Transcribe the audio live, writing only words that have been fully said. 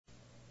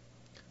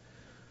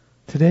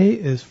Today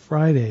is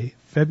Friday,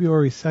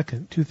 February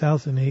 2nd,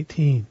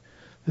 2018.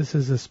 This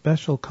is a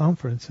special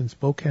conference in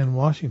Spokane,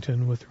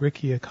 Washington with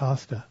Ricky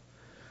Acosta.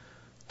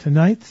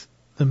 Tonight's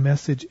the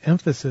message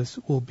emphasis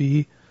will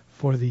be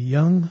for the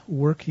young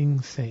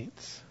working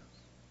saints.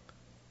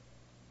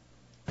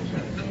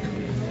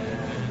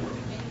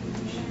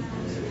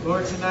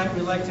 Lord, tonight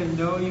we'd like to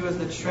know you as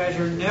the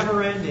treasure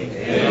never-ending,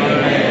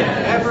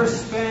 ever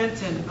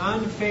spent and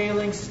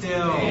unfailing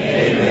still.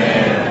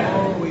 Amen.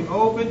 Oh, we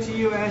open to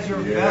you as your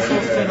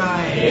vessels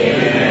tonight.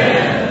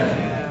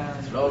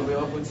 Amen. Lord, we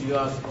open to you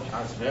as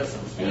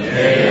vessels.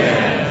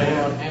 Amen.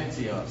 Lord,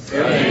 empty us.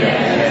 Empty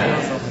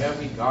us of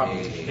every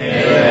garbage.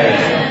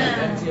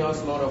 Empty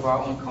us, Lord, of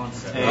our own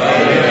concept. We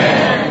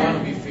want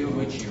to be filled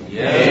with you.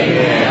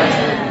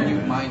 That's a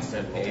new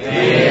mindset, Lord.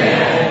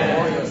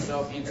 Pour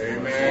yourself into us.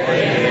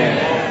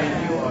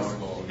 Renew us,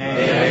 Lord.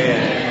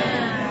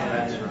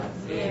 That's right.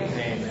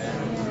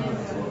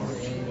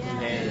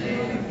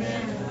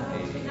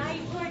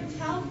 Tonight, Lord,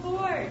 tell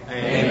forth.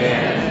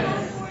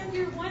 Tell forth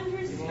your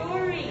wondrous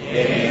story.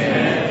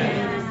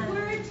 This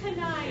word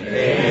tonight.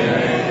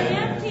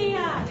 Empty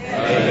us.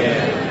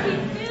 Be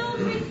filled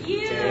with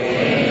you.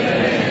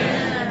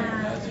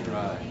 That's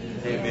right.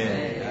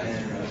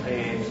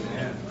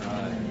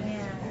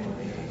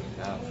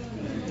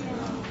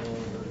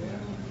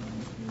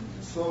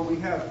 So we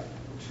have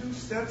two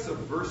sets of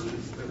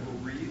verses that we'll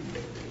read,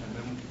 and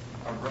then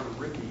our brother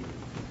Ricky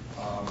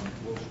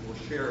will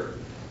share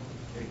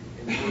a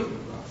word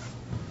with us.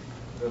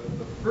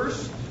 The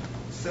first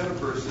set of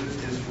verses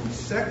is from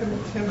 2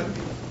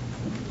 Timothy,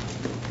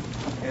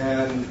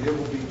 and it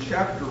will be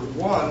chapter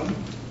 1,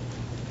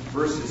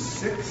 verses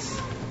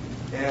 6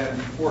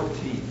 and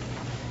 14.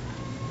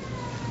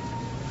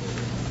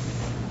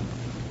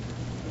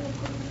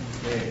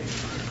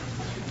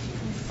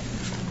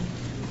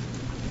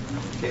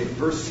 Okay,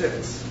 verse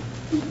 6.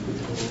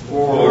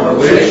 For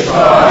which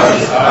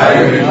cause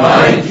I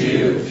remind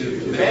you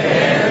to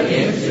fan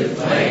into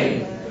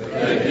flame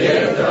the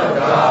gift of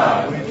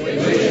God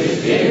which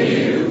is in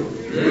you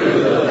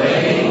through the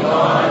laying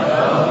on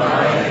of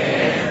my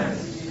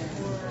hands.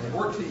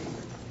 14.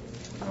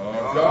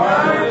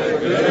 Guard the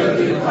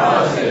good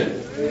deposit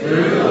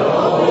through the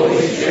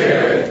Holy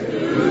Spirit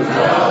who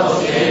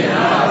dwells in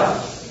us.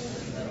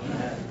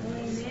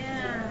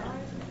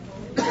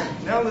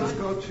 Now let's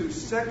go to 2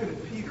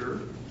 Peter,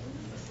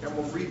 and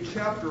we'll read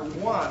chapter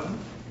 1,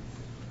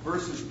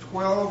 verses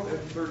 12 and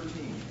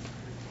 13.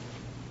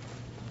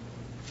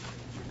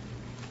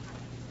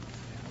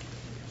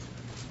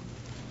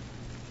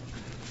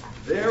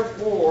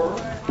 Therefore,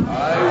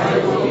 I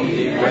will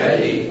be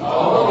ready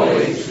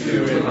always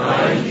to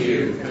remind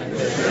you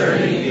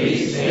concerning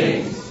these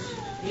things,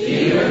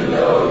 even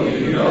though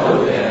you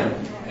know them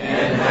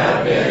and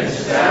have been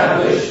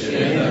established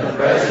in the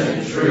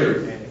present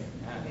truth.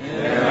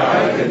 And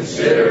I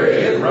consider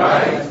it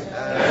right,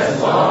 as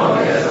long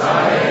as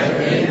I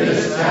am in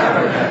this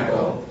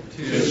tabernacle,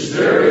 to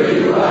stir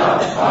you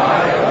up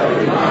by a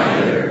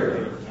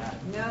reminder.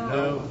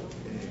 No.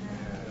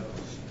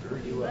 Stir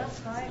you up.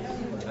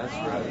 That's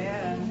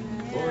right.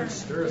 Lord,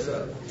 stir us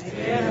up.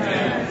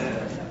 Amen.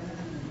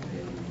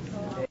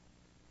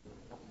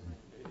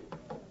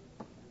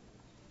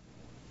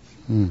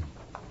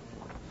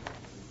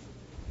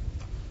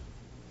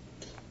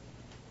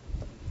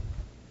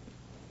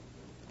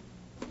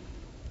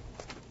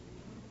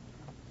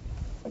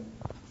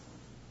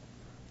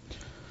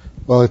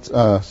 Well, it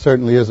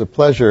certainly is a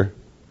pleasure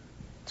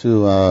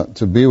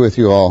to be with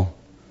you all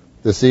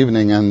this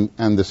evening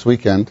and this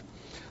weekend.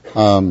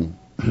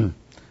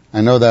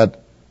 I know that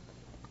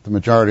the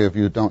majority of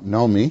you don't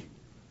know me.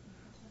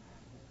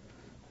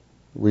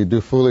 We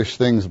do foolish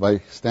things by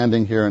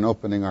standing here and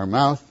opening our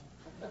mouth,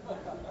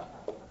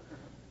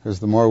 because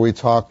the more we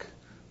talk,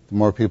 the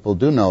more people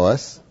do know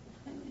us.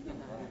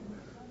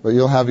 But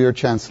you'll have your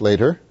chance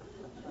later.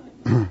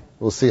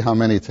 We'll see how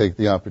many take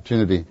the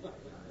opportunity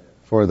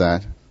for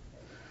that.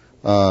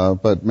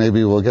 But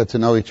maybe we'll get to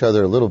know each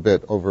other a little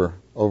bit over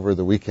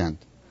the weekend.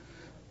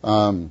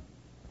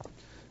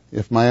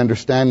 If my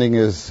understanding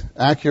is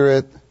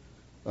accurate,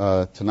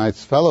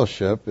 tonight's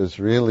fellowship is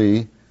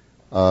really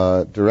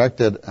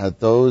directed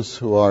at those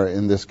who are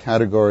in this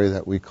category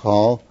that we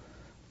call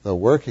the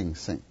working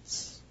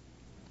saints,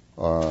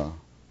 or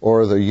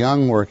the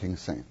young working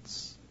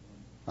saints.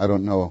 I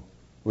don't know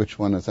which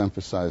one is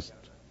emphasized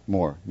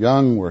more.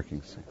 Young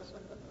working saints.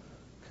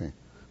 Okay.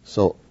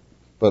 So,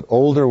 but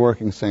older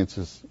working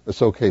saints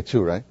it's okay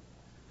too, right?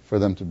 For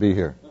them to be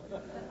here.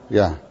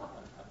 Yeah.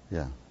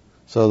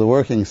 So the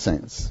working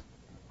saints.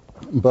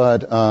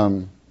 But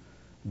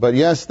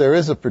yes, there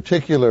is a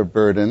particular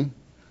burden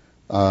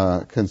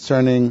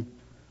concerning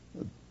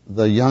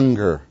the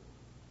younger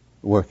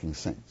working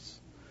saints.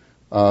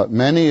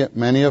 Many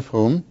of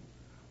whom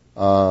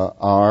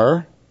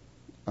are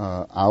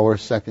our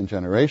second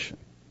generation.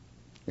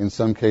 In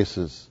some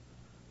cases,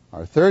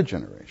 our third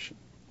generation.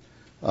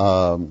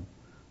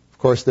 Of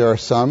course, there are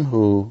some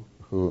who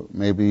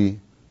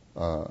maybe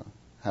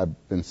have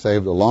been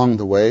saved along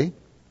the way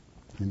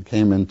and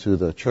came into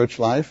the church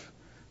life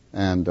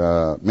and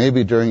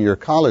maybe during your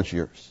college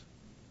years,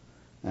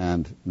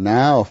 and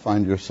now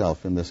find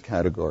yourself in this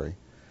category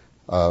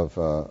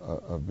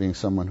of being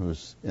someone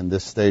who's in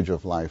this stage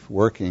of life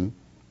working,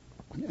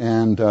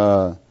 and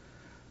through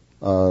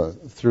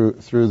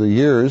the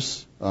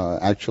years,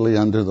 actually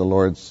under the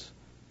Lord's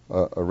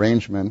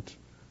arrangement,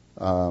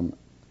 I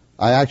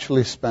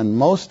actually spend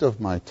most of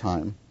my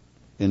time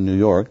in New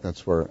York.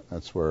 That's where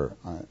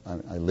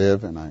I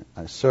live and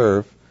I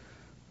serve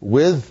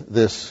with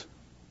this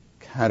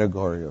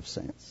category of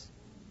saints,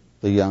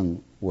 the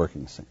young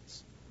working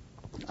saints.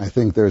 I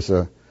think there's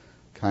a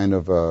kind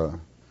of a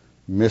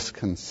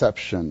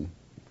misconception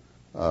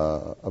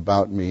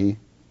about me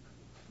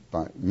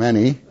by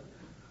many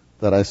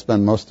that I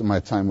spend most of my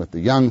time with the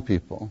young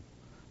people,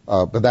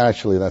 but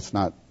that's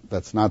not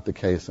the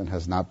case and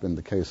has not been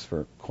the case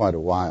for quite a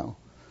while.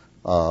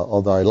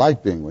 Although I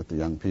like being with the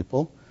young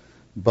people,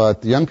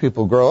 but the young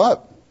people grow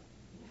up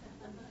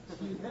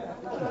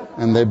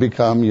and they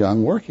become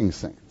young working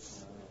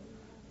saints,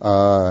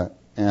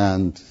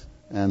 and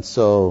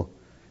so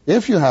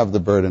if you have the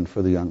burden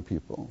for the young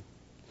people,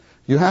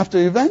 you have to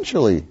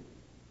eventually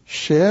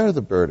share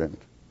the burden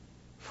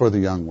for the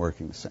young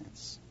working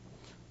saints,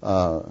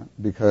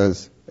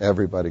 because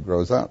everybody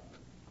grows up.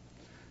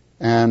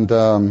 And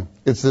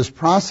it's this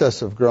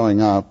process of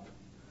growing up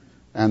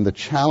and the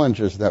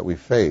challenges that we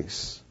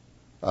face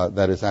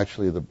that is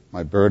actually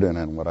my burden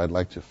and what I'd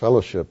like to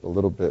fellowship a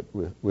little bit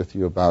with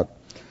you about.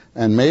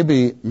 And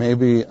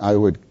maybe I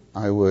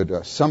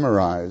would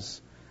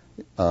summarize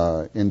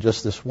in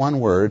just this one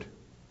word,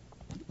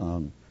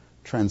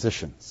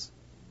 transitions.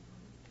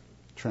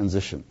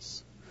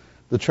 Transitions.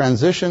 The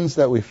transitions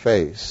that we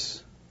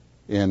face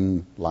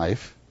in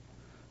life,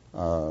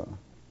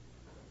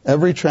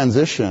 every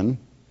transition,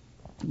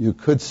 you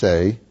could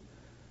say,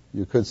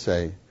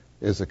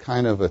 is a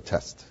kind of a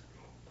test.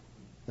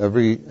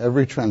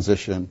 Every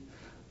transition,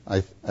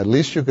 at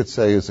least you could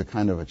say, is a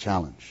kind of a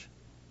challenge.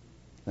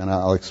 And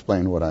I'll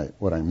explain what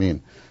I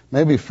mean.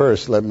 Maybe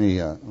first, let me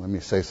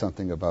say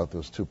something about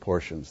those two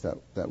portions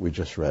that we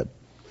just read,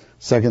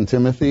 2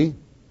 Timothy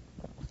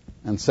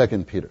and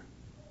 2 Peter.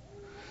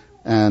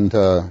 And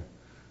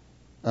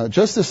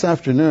just this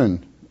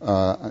afternoon,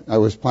 I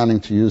was planning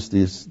to use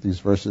these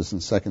verses in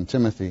 2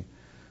 Timothy,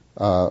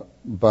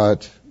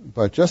 but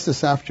just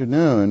this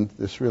afternoon,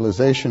 this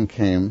realization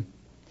came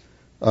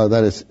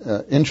that is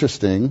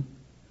interesting,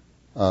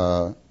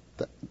 that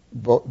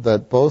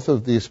both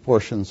of these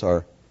portions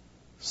are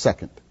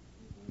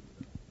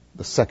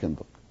the second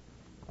book.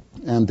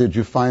 And did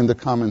you find the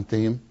common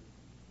theme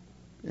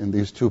in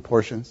these two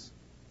portions?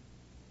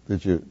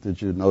 Did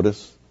you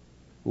notice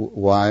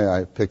why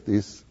I picked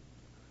these?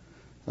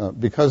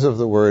 Because of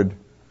the word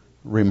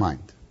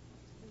remind.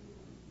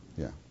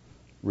 Yeah,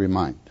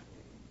 remind.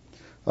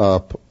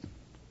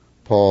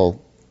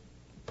 Paul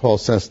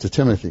says to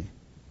Timothy,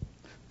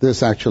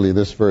 this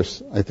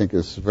verse I think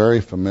is very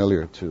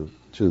familiar to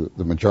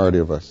the majority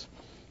of us.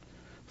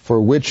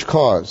 For which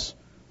cause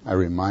I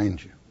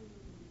remind you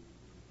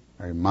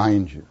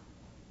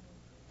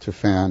to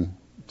fan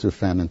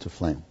into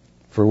flame.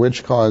 For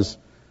which cause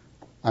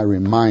I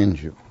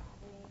remind you.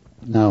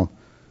 Now,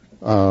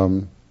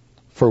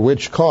 for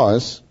which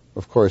cause,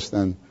 of course,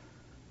 then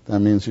that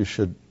means you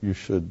should,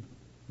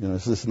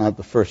 this is not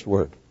the first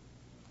word.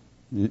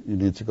 You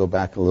need to go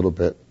back a little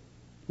bit.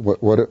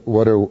 What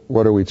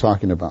are we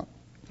talking about?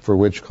 For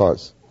which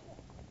cause?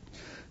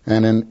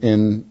 And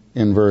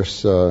in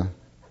verse 5,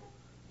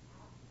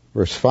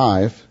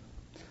 it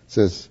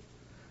says,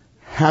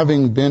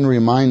 having been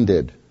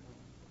reminded.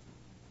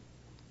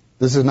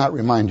 This is not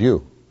remind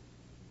you.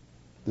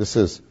 This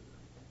is,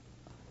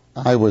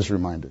 I was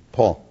reminded.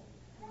 Paul.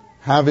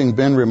 Having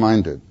been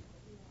reminded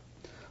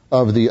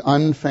of the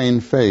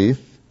unfeigned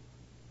faith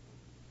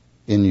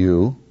in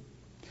you,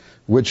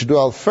 which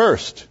dwelt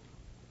first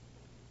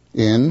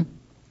in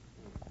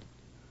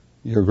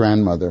your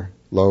grandmother,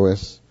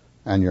 Lois,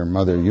 and your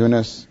mother,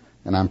 Eunice,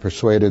 and I'm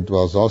persuaded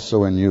dwells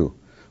also in you.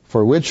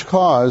 For which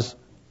cause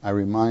I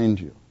remind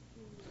you.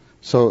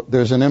 So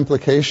there's an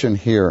implication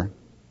here.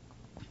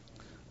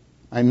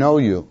 I know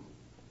you.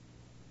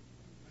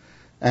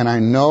 And I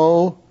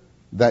know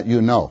that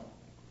you know.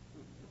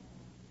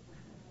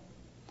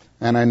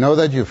 And I know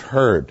that you've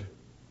heard.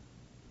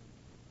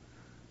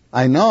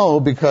 I know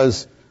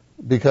because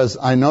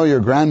I know your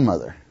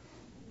grandmother.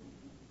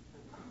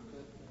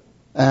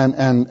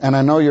 And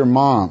I know your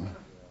mom.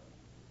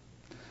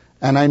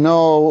 And I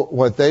know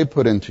what they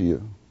put into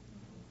you.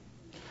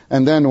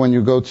 And then when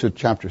you go to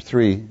chapter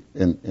 3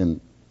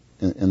 in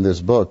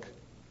this book,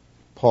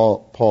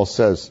 Paul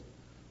says,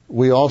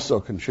 we also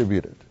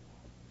contributed.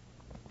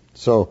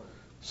 So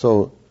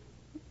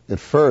at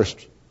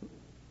first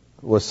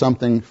was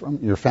something from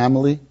your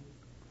family,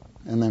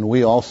 and then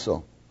we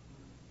also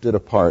did a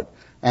part.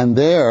 And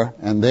there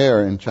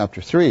in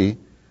chapter 3,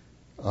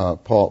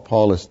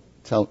 Paul is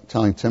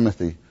telling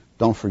Timothy,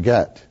 don't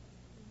forget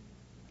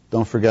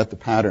the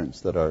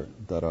patterns that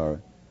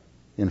are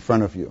in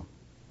front of you,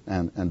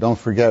 and don't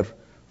forget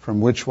from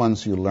which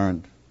ones you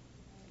learned.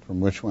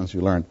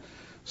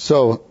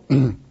 So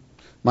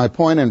My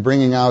point in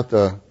bringing out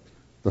the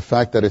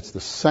fact that it's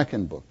the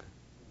second book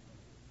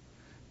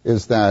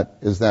is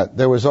that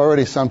there was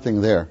already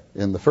something there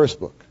in the first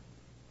book.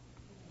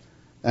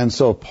 And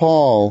so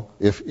Paul,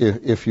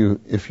 if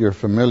you're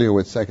familiar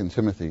with 2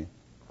 Timothy,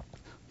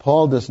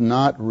 Paul does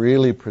not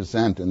really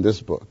present in this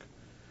book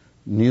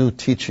new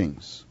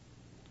teachings,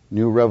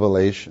 new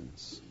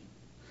revelations.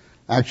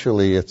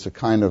 Actually, it's a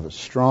kind of a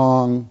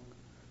strong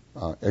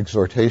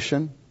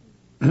exhortation.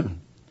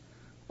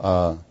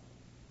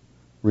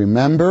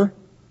 Remember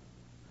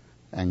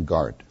and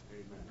guard.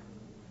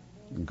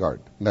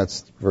 Guard.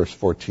 That's verse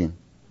 14.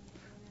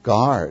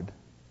 Guard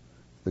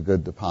the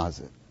good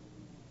deposit.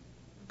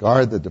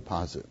 Guard the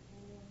deposit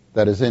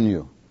that is in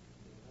you.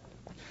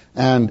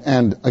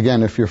 And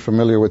again, if you're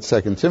familiar with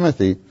 2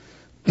 Timothy,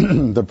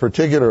 one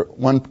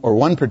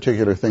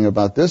particular thing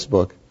about this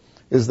book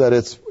is that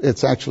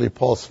it's actually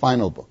Paul's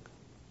final book.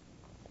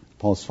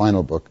 Paul's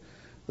final book.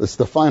 It's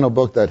the final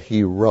book that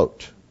he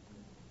wrote.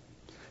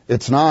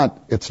 It's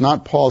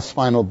not Paul's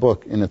final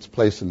book in its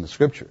place in the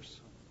Scriptures,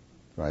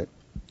 right?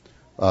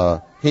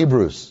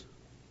 Hebrews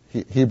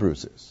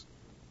is,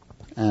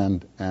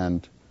 and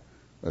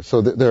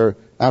so there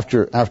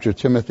after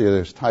Timothy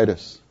there's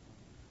Titus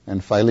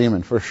and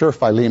Philemon. For sure,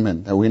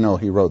 Philemon, and we know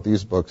he wrote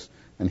these books,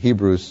 and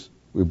Hebrews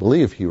we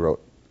believe he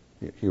wrote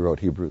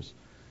Hebrews.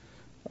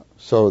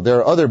 So there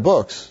are other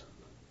books,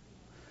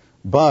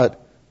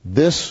 but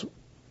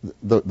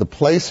the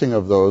placing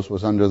of those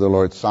was under the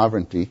Lord's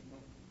sovereignty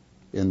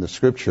in the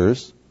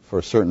Scriptures for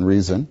a certain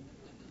reason,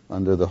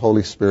 under the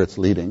Holy Spirit's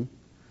leading.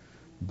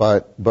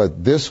 But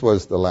this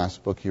was the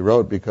last book he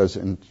wrote, because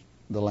in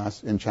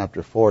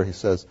chapter 4 he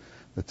says,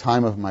 "The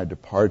time of my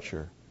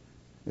departure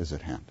is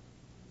at hand."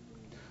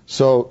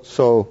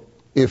 So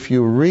if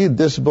you read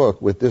this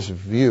book with this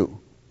view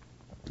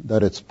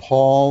that it's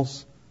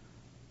Paul's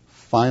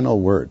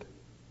final word,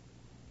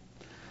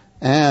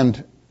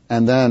 and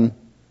then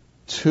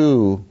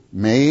to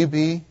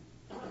maybe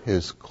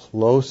his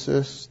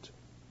closest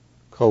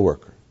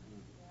co-worker,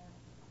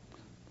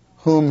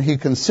 whom he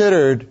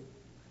considered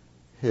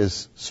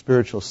his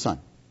spiritual son.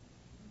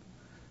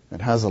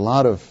 It has a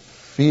lot of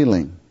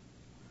feeling,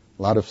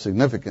 a lot of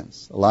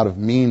significance, a lot of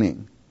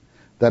meaning,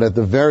 that at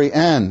the very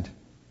end,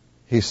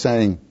 he's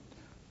saying,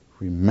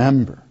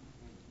 remember.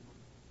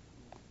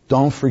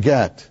 Don't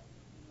forget.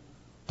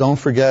 Don't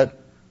forget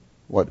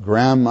what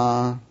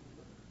grandma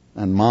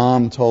and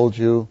mom told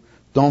you.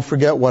 Don't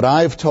forget what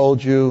I've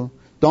told you.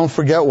 Don't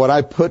forget what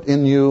I put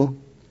in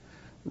you.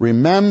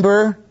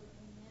 Remember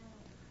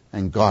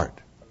and guard.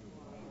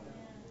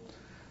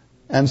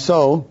 And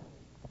so,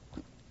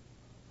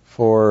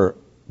 for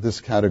this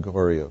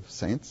category of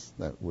saints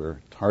that we're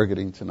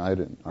targeting tonight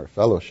in our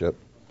fellowship,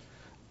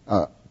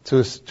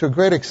 to a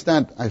great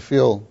extent, I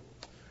feel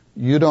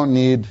you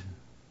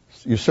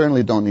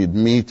certainly don't need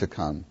me to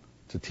come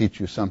to teach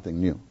you something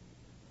new,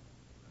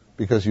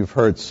 because you've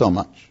heard so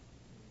much.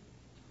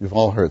 You've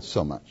all heard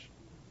so much.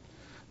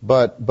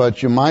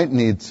 But you might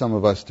need some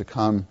of us to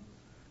come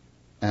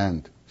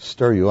and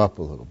stir you up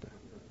a little bit,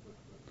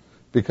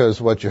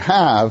 because what you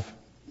have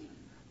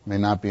may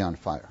not be on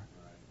fire.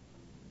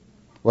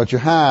 What you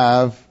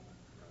have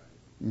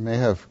may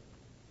have...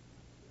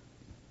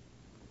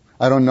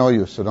 I don't know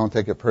you, so don't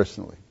take it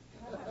personally.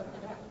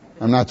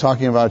 I'm not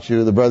talking about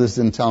you. The brothers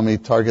didn't tell me,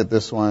 target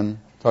this one,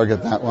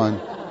 target that one.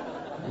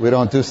 We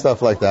don't do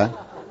stuff like that.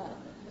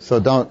 So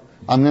don't...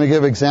 I'm going to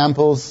give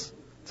examples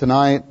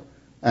tonight,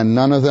 and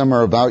none of them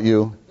are about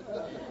you,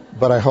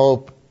 but I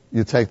hope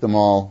you take them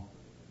all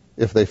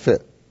if they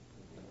fit.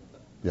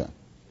 Yeah.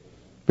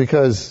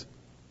 Because...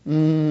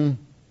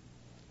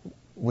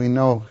 we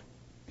know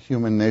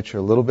human nature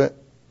a little bit.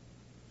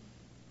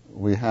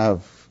 We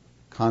have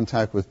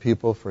contact with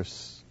people for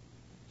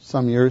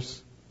some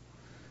years,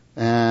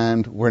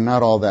 and we're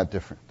not all that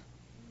different.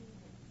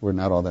 We're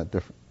not all that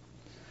different.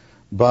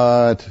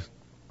 But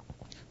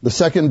the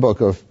second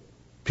book of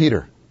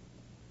Peter,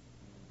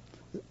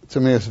 to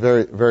me, is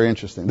very, very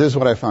interesting. This is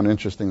what I found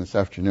interesting this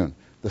afternoon.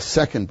 The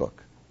second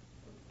book,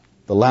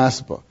 the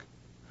last book,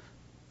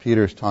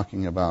 Peter's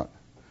talking about,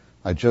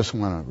 I just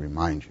want to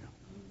remind you.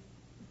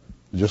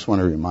 I just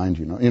want to remind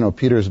you. You know,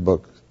 Peter's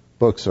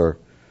books are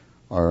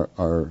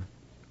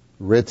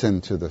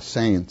written to the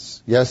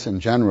saints, yes, in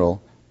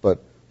general,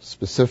 but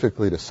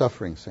specifically to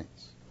suffering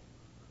saints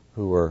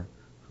who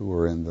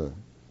were in the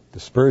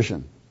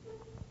dispersion.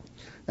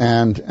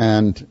 And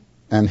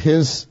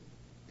his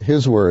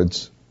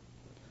words,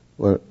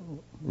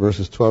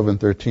 verses 12 and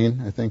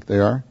 13, I think they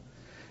are.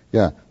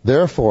 Yeah.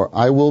 Therefore,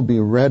 I will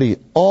be ready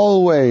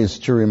always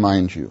to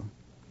remind you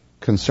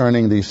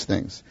concerning these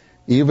things,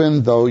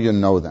 even though you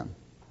know them.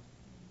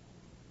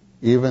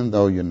 Even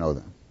though you know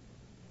them.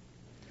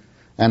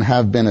 And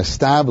have been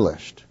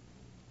established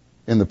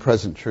in the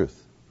present truth.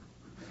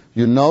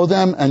 You know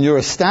them and you're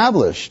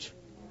established.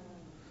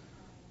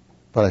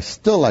 But I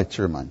still like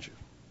to remind you.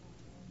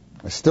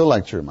 I still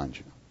like to remind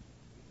you.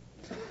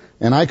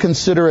 And I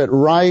consider it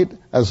right,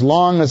 as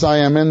long as I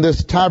am in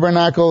this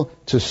tabernacle,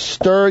 to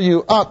stir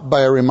you up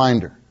by a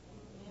reminder.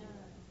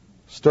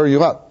 Stir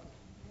you up.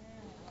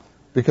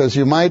 Because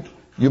you might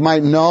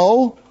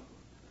know,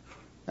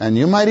 and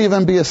you might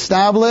even be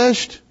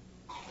established,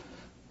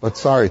 but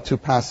too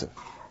passive.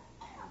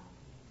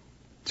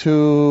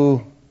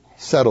 Too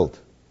settled.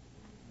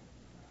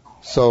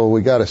 So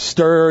we got to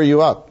stir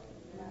you up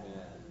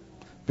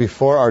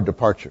before our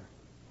departure.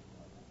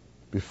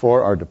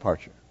 Before our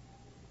departure.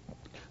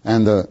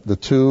 And the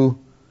two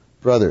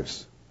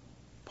brothers,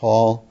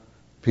 Paul,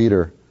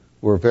 Peter,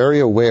 were very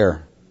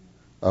aware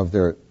of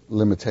their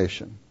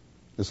limitation.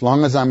 As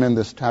long as I'm in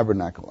this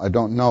tabernacle, I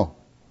don't know.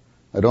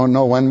 I don't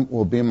know when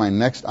will be my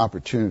next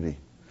opportunity.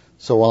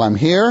 So while I'm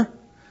here,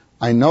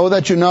 I know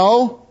that you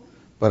know,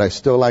 but I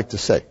still like to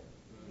say.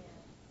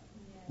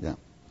 Yeah.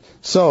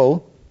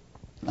 So,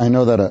 I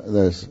know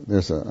that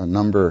there's a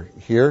number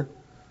here.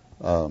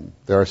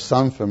 There are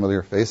some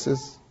familiar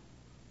faces.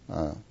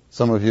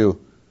 Some of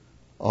you,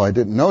 I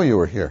didn't know you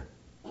were here,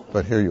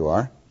 but here you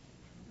are.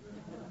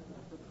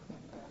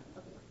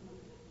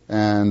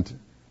 And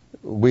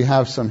we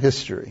have some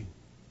history.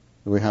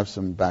 We have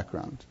some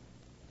background.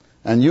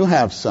 And you do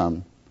have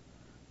some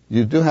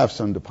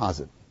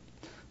deposit.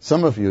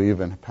 Some of you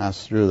even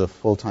passed through the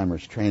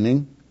full-timers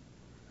training.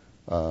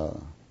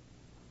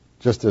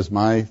 Just as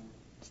I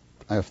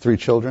have 3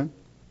 children.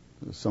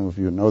 Some of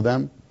you know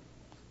them.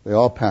 They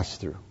all passed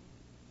through.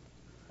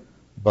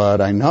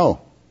 But I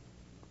know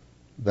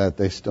that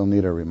they still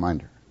need a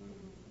reminder.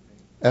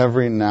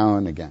 Every now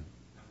and again.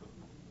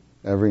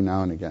 Every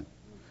now and again.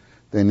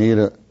 They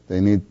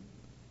need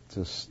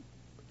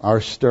our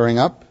stirring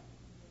up,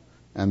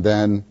 and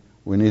then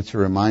we need to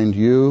remind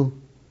you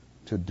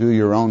to do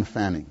your own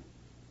fanning.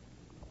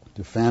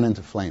 To fan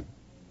into flame.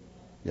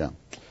 Yeah.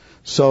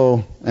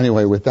 So,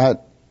 anyway, with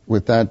that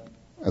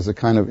as a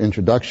kind of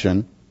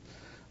introduction,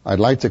 I'd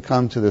like to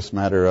come to this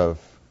matter of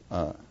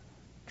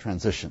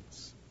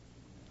transitions.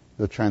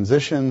 The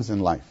transitions in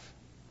life,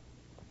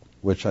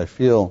 which I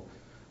feel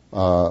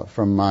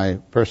from my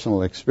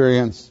personal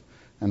experience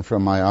and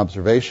from my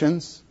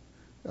observations,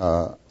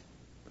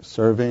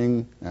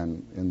 serving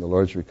and in the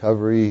Lord's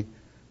recovery,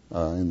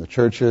 in the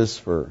churches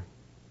for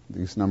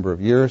these number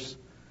of years.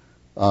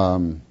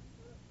 Well,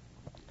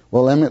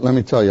 let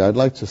me tell you, I'd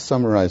like to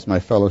summarize my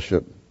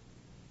fellowship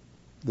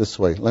this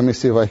way. Let me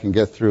see if I can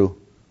get through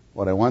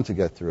what I want to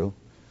get through.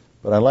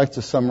 But I'd like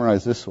to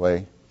summarize this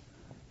way.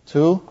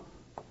 2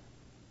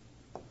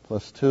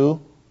 plus 2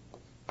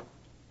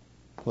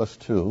 plus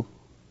 2.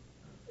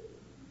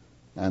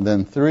 And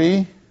then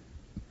 3,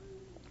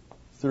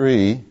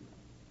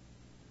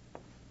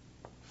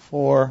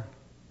 4,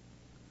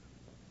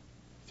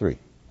 3.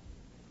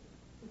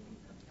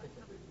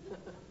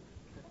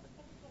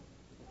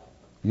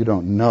 You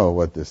don't know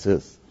what this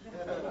is.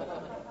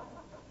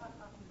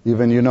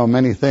 Even you know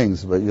many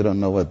things, but you don't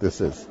know what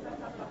this is.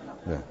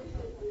 Yeah.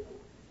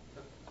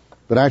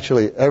 But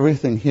actually,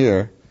 everything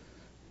here,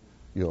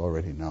 you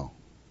already know.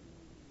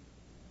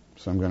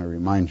 So I'm going to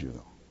remind you, though.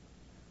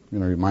 I'm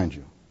going to remind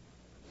you.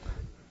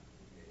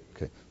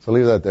 Okay, so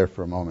leave that there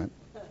for a moment.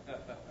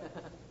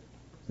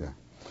 Yeah.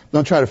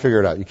 Don't try to figure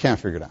it out. You can't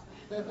figure it out.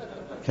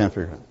 Can't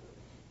figure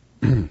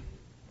it out.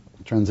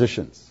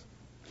 Transitions.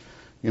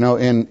 You know,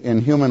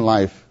 in human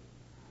life,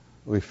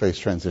 we face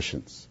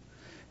transitions.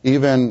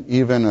 Even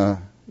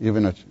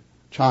a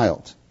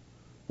child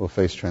will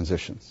face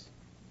transitions.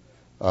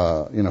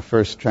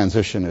 First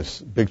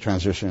big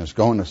transition is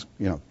going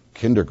to,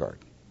 kindergarten,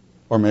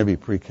 or maybe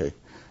pre-K.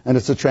 And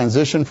it's a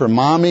transition for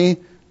mommy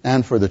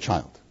and for the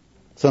child.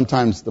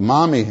 Sometimes the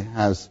mommy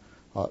has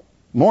a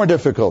more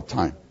difficult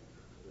time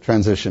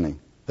transitioning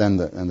than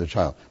the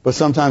child. But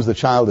sometimes the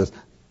child is,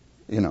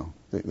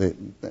 they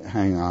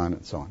hang on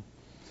and so on.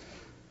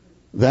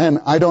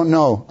 Then I don't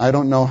know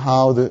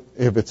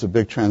if it's a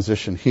big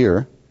transition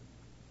here,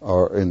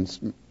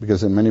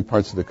 because in many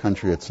parts of the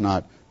country it's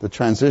not. The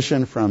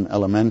transition from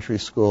elementary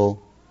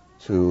school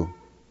to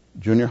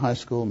junior high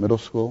school, middle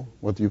school,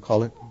 what do you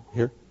call it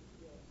here?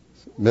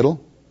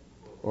 Middle?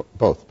 Or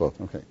both,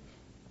 okay.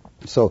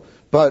 So,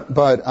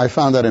 but I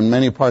found that in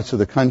many parts of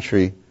the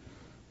country,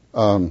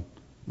 the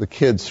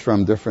kids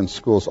from different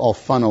schools all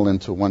funnel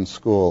into one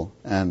school,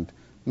 and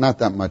not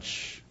that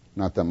much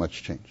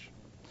change.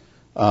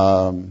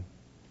 And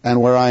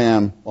where I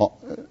am,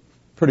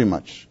 pretty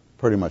much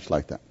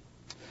like that.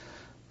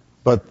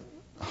 But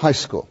high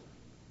school,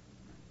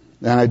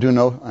 and I do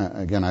know,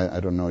 again,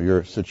 I don't know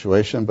your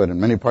situation, but in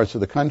many parts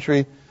of the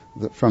country,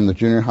 from the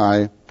junior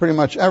high, pretty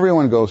much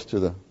everyone goes to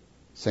the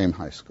same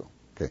high school.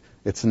 Okay,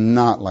 it's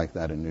not like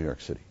that in New York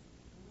City.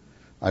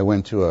 I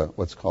went to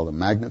what's called a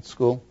magnet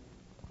school,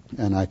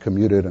 and I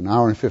commuted an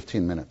hour and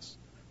 15 minutes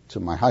to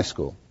my high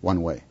school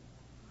one way.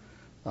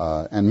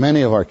 And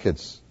many of our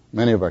kids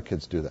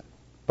do that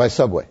by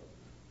subway,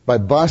 by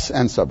bus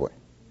and subway.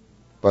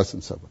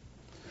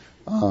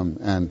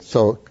 And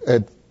so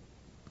it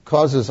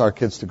causes our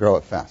kids to grow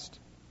up fast.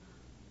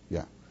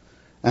 Yeah.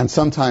 And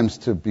sometimes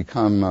to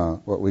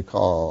become what we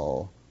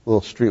call a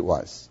little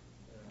streetwise.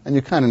 And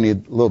you kind of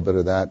need a little bit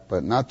of that,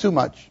 but not too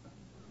much.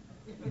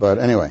 But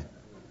anyway,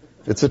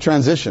 it's a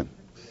transition.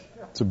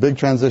 It's a big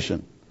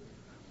transition.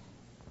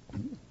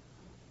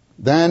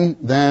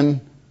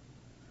 Then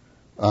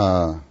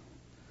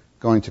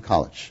going to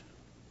college,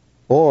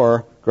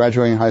 or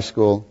graduating high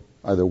school,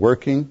 either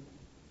working,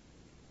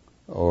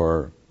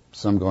 or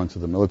some going to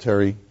the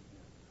military.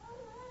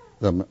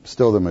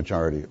 Still the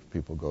majority of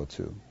people go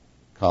to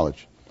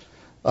college.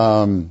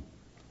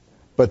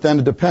 But then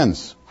it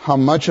depends. How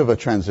much of a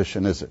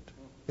transition is it?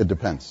 It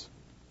depends.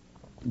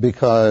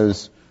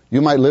 Because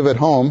you might live at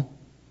home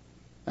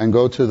and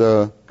go to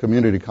the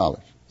community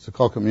college. Is it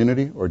called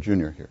community or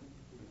junior here?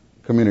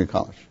 Community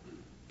college.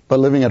 But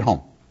living at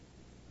home.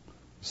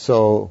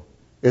 So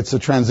it's a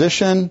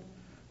transition,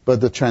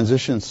 but the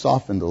transition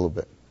softened a little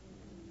bit.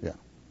 Yeah.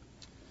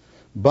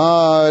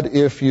 But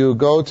if you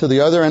go to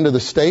the other end of the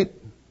state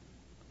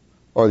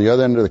or the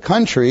other end of the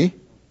country,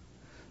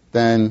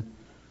 then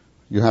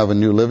you have a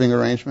new living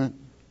arrangement.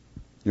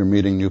 You're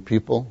meeting new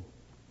people.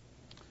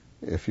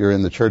 If you're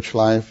in the church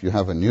life, you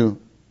have a new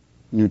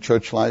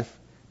church life,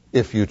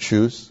 if you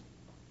choose.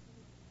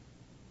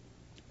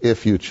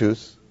 If you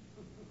choose.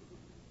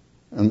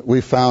 And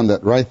we found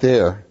that right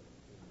there,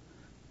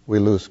 we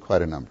lose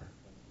quite a number.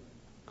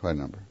 Quite a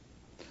number.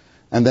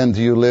 And then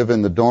do you live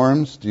in the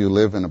dorms? Do you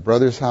live in a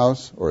brother's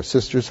house or a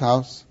sister's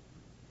house?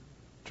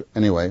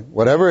 Anyway,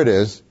 whatever it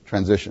is,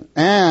 transition.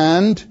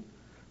 And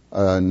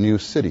a new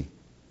city.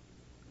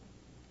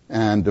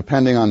 And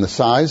depending on the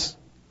size,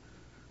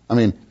 I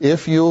mean,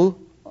 if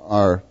you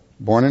are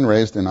born and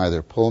raised in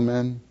either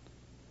Pullman,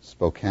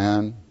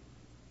 Spokane,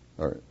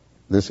 or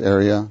this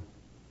area,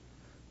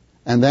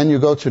 and then you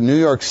go to New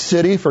York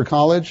City for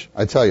college,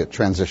 I tell you,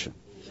 transition.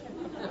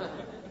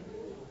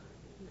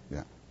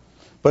 Yeah.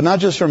 But not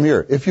just from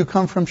here. If you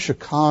come from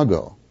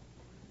Chicago,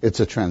 it's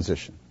a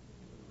transition.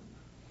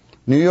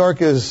 New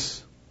York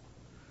is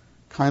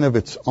kind of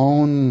its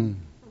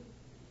own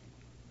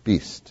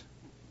beast.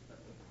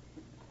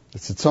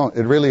 It's its own.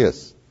 It really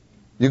is.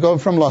 You go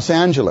from Los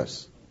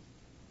Angeles,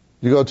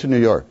 you go to New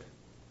York.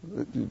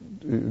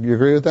 You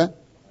agree with that?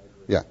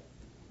 Yeah.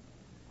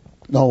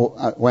 No,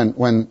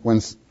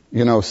 when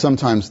you know,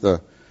 sometimes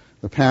the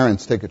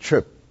parents take a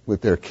trip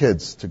with their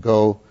kids to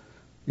go,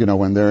 you know,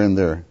 when they're in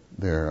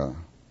their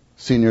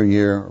senior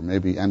year or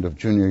maybe end of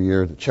junior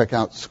year to check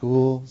out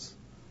schools.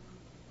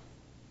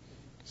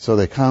 So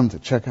they come to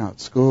check out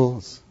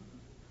schools.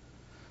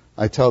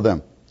 I tell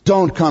them,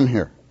 don't come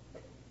here.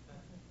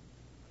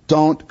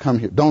 Don't come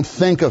here. Don't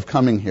think of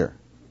coming here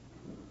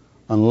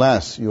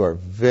unless you are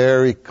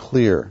very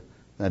clear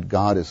that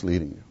God is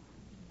leading you.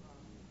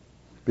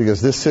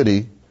 Because this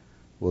city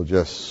will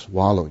just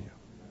swallow you.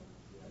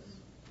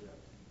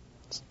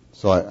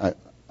 So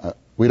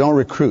we don't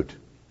recruit.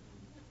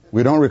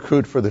 We don't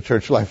recruit for the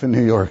church life in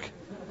New York.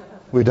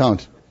 We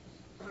don't.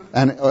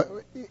 And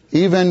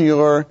even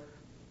your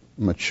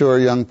mature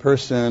young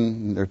person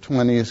in their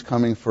 20s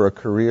coming for a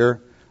career,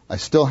 I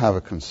still have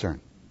a concern.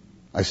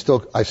 I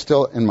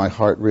still in my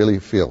heart really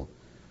feel,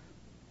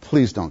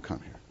 please don't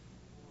come here.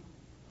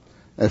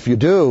 If you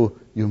do,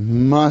 you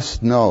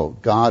must know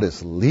God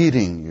is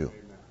leading you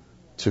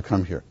to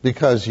come here,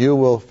 because you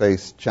will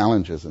face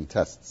challenges and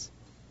tests,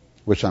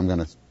 which I'm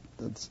going to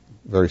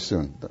very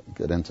soon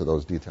get into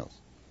those details.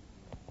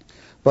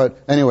 But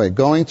anyway,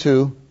 going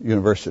to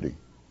university,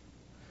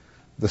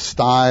 the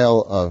style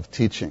of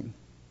teaching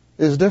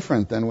is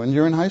different than when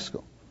you're in high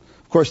school.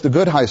 Of course, the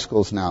good high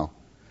schools now,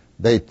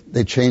 they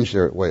change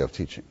their way of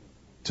teaching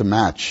to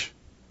match,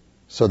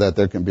 so that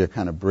there can be a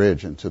kind of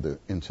bridge into the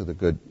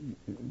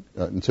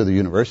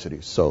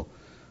universities.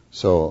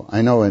 So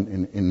I know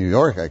in New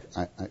York,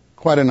 I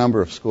quite a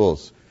number of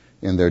schools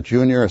in their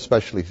junior,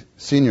 especially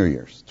senior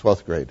years,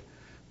 12th grade,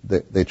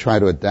 they try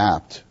to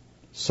adapt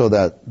so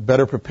that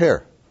better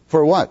prepare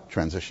for what?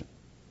 Transition.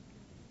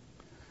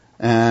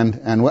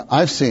 And what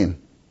I've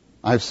seen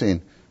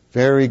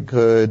very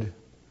good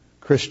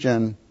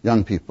Christian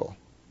young people.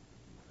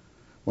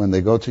 When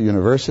they go to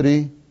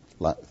university,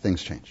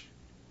 things change.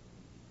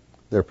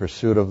 Their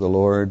pursuit of the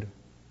Lord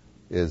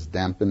is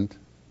dampened.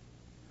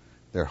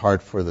 Their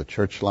heart for the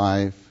church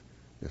life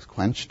is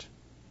quenched.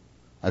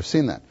 I've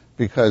seen that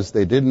because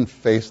they didn't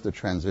face the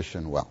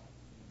transition well.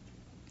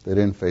 They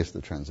didn't face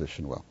the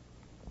transition well.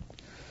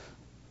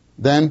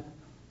 Then,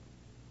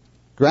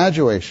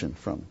 graduation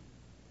from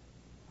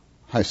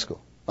high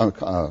school,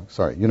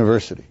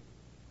 university.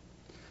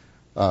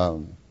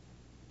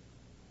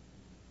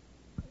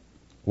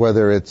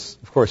 Whether it's,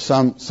 of course,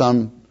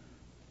 some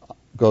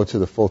go to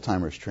the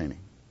full-timers training.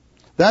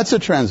 That's a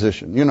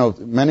transition. You know,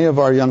 many of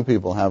our young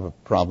people have a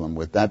problem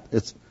with that.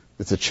 It's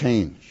a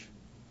change.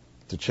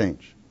 It's a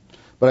change.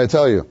 But I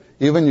tell you,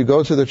 even you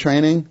go to the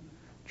training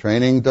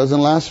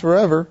doesn't last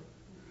forever,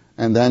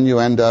 and then you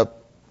end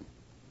up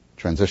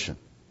transition.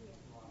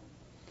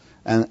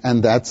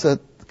 And that's a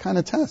kind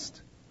of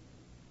test.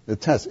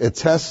 It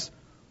tests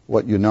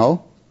what you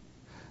know,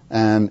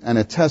 and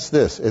it tests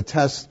this. It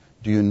tests,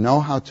 do you know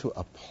how to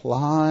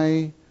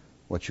apply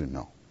what you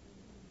know?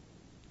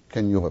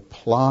 Can you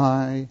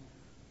apply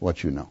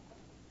what you know?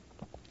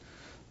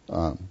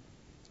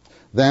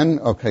 Then,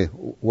 okay,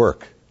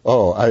 work.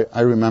 Oh,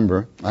 I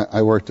remember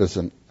I worked as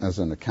an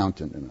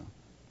accountant in a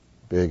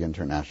big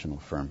international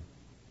firm.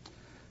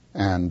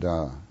 And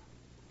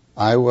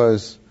I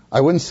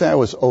wouldn't say I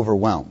was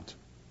overwhelmed,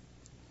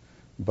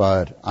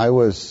 but I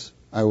was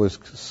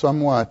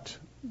somewhat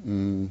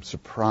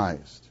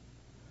surprised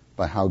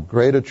by how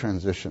great a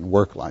transition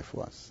work life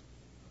was,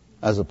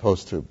 as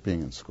opposed to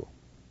being in school.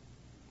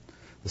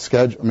 The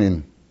schedule,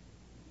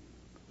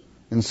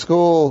 in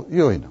school,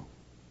 you know.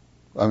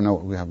 I know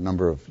we have a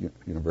number of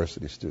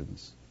university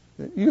students.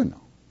 You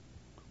know.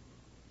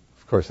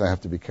 Of course, I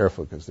have to be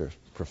careful because there's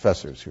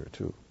professors here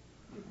too.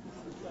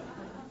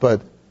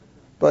 But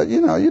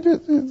you know, I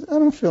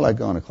don't feel like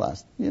going to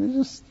class.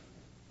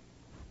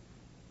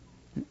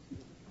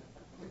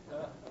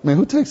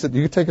 Who takes it? Do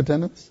you take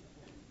attendance?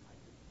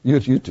 You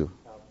do.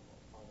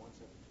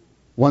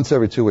 Once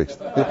every 2 weeks.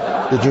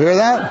 Did you hear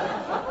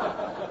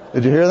that?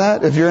 Did you hear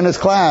that? If you're in this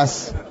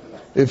class,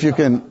 if you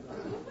can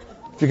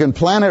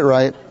plan it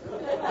right,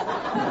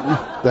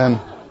 then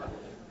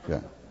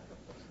yeah.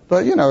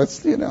 But it's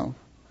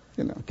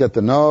get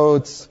the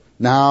notes.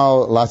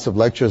 Now lots of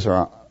lectures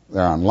they're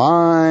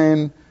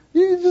online.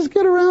 You just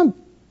get around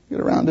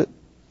it.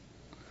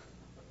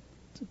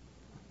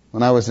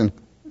 When I was in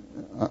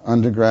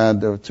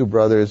undergrad, there were two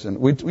brothers, and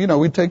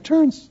we'd take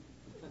turns.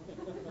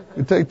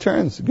 We'd take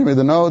turns. Give me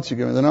the notes. You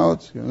give me the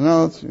notes. Give me the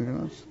notes. You give me the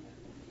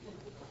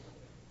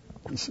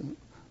notes.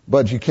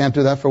 But you can't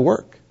do that for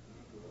work.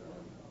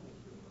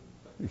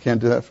 You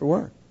can't do that for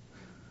work.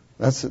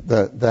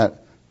 That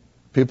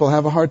people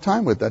have a hard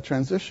time with that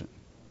transition,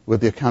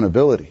 with the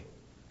accountability,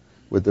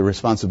 with the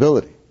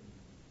responsibility.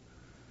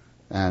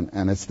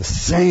 And it's the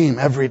same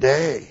every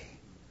day.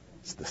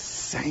 It's the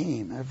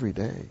same every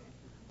day,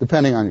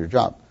 depending on your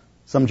job.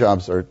 Some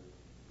jobs are,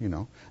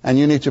 and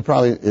you need to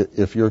probably,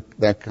 if you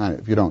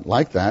don't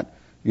like that,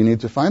 you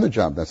need to find a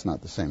job that's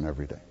not the same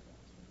every day.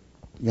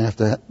 You have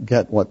to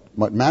get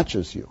what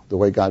matches you, the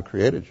way God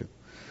created you.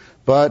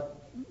 But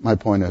my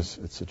point is,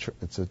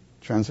 it's a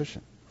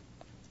transition,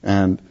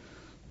 and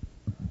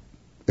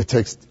it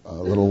takes a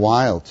little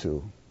while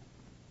to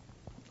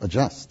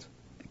adjust.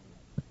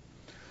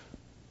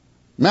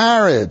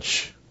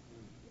 Marriage.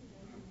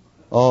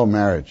 Oh,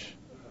 marriage.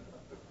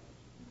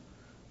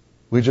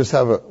 We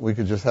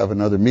could just have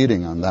another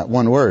meeting on that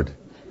one word.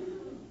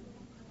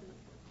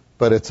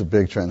 But it's a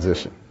big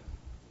transition.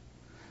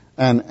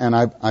 And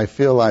I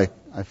feel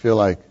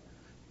like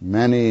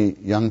many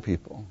young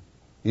people,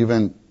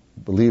 even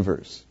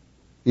believers,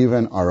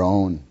 even our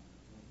own,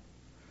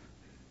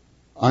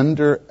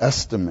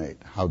 underestimate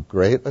how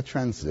great a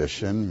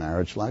transition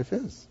marriage life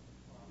is.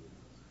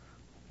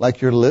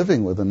 Like you're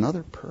living with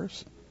another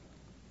person.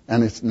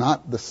 And it's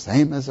not the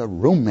same as a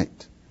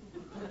roommate.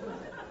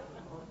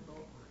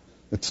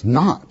 It's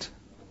not.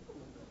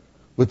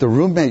 With the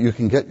roommate, you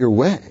can get your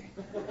way.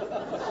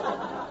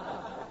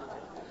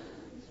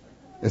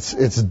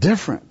 It's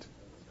different.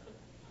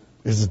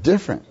 It's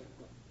different.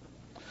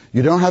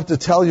 You don't have to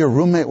tell your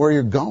roommate where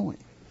you're going.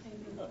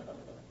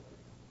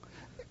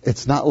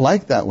 It's not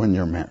like that when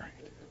you're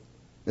married.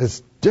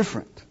 It's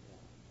different.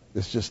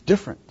 It's just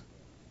different.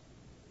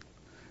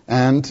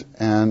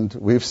 And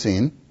we've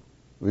seen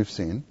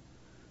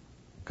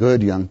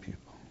good young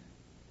people.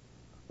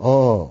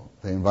 Oh,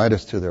 they invite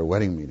us to their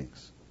wedding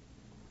meetings.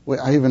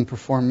 I even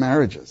perform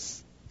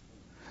marriages.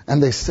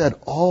 And they said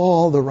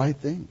all the right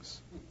things.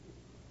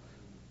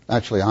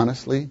 Actually,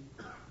 honestly,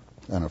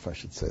 I don't know if I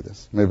should say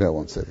this. Maybe I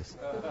won't say this.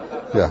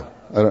 Yeah,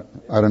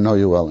 I don't know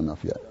you well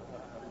enough yet.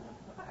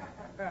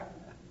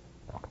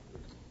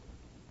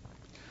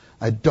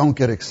 I don't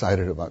get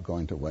excited about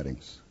going to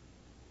weddings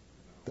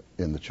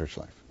in the church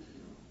life.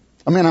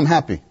 I'm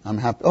happy.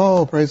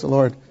 Oh, praise the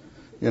Lord.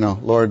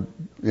 Lord,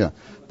 yeah.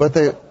 But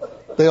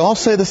they all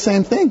say the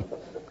same thing.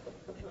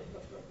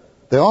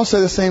 They all say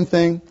the same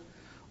thing.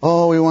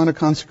 Oh, we want to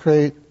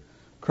consecrate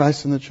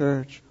Christ in the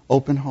church,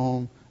 open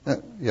home.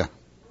 Yeah.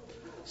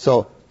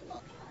 So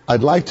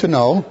I'd like to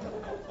know,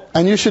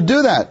 and you should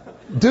do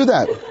that. Do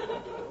that.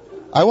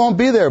 I won't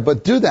be there,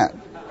 but do that.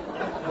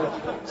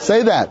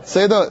 Say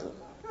that.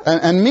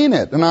 And mean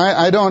it. And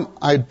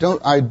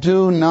I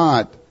do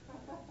not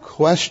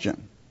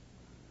question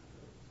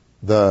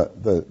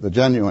the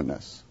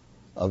genuineness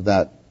of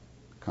that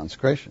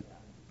consecration.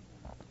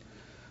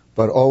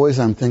 But always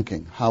I'm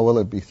thinking, how will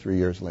it be 3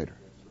 years later?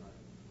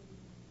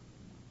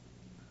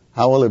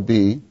 How will it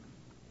be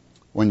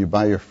when you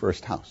buy your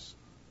first house?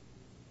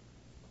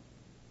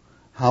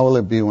 How will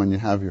it be when you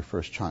have your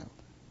first child?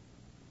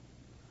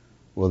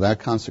 Will that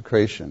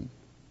consecration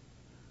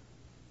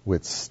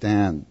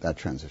withstand that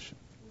transition?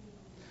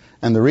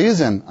 And the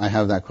reason I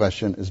have that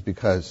question is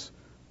because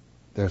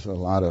there's a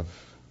lot of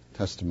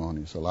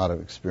testimonies, a lot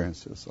of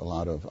experiences, a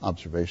lot of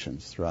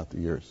observations throughout the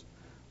years.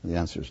 And the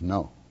answer is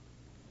no.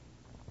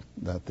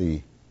 That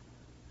the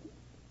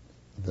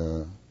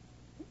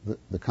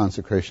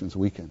consecration's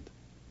weakened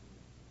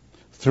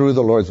through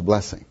the Lord's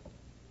blessing.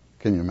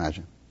 Can you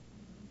imagine?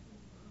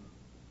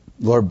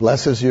 Lord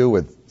blesses you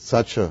with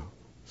such a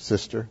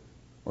sister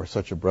or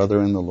such a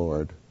brother in the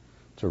Lord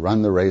to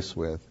run the race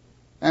with.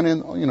 And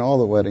in all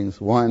the weddings,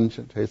 1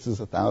 chases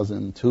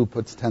 1,000, 2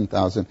 puts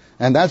 10,000,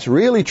 and that's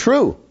really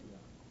true.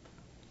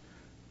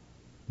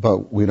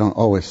 But we don't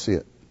always see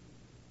it.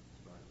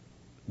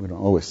 We don't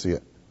always see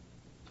it.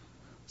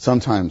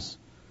 Sometimes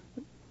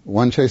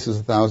one chases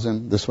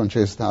 1,000, this one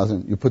chases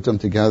 1,000. You put them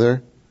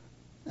together,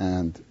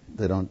 and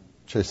they don't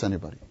chase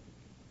anybody.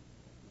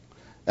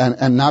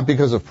 And not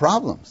because of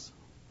problems.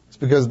 It's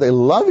because they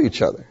love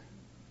each other.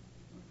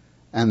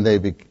 And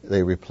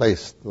they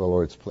replaced the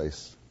Lord's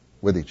place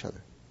with each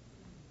other.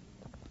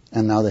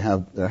 And now they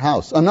have their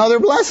house. Another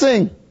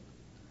blessing!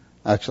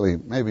 Actually,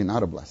 maybe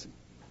not a blessing.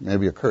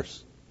 Maybe a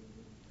curse.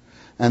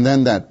 And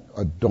then that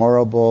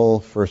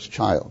adorable first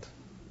child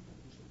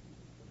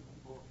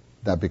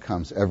that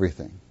becomes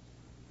everything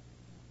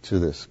to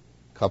this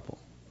couple.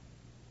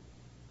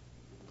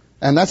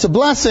 And that's a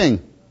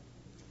blessing.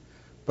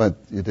 But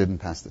you didn't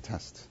pass the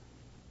test.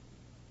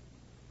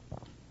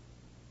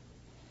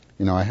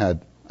 You know, I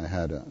had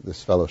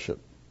this fellowship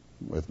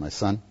with my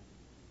son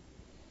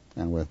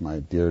and with my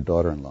dear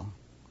daughter-in-law.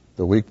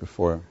 The week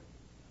before,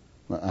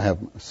 I have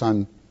a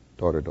son,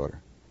 daughter.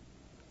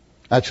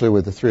 Actually,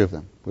 with the three of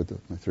them, with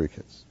my three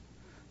kids.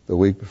 The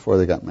week before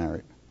they got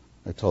married,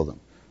 I told them,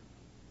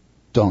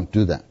 don't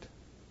do that.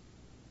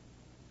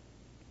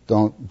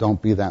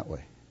 Don't be that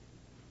way.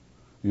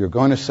 You're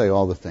going to say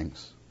all the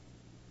things.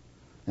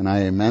 And I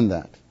amend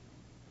that.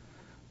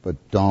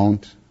 But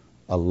don't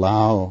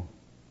allow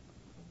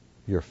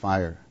your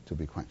fire to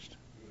be quenched.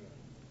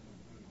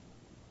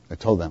 I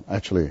told them.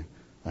 Actually,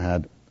 I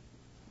had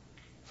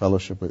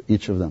fellowship with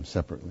each of them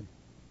separately.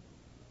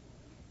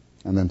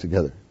 And then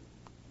together.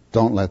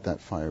 Don't let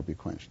that fire be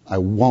quenched. I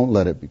won't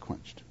let it be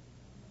quenched.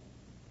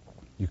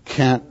 You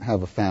can't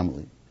have a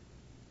family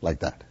like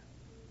that.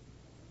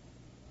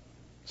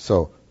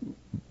 So,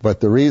 but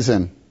the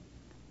reason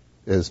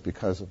is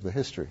because of the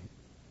history.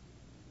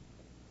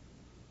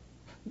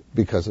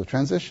 Because of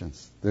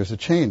transitions. There's a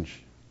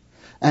change.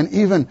 And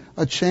even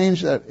a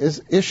change that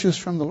is issues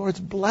from the Lord's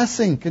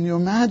blessing. Can you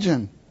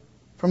imagine?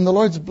 From the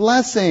Lord's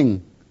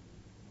blessing.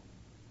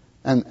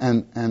 And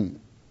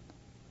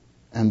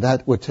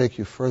that would take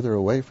you further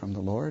away from the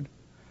Lord?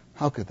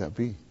 How could that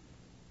be?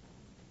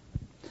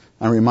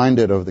 I'm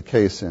reminded of the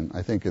case in,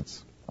 I think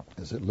is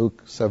it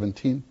Luke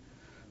 17?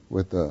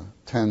 With the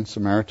 10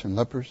 Samaritan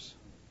lepers.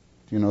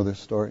 Do you know this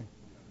story?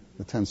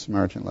 The 10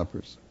 Samaritan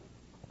lepers.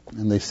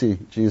 And they see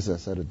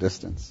Jesus at a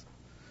distance.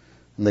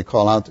 And they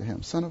call out to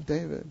him, Son of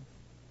David.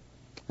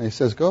 And he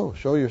says, go,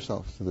 show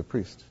yourself to the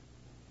priest.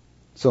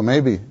 So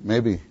maybe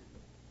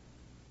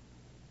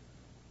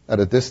at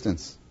a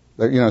distance,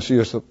 so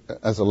you're,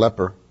 as a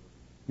leper,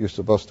 you're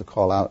supposed to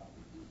call out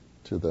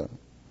to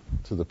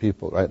the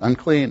people, right?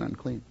 Unclean,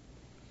 unclean.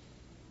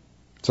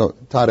 So,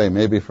 Tade,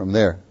 maybe from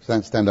there,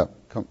 stand up,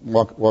 come,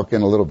 walk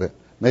in a little bit.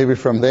 Maybe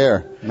from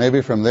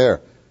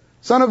there.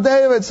 Son of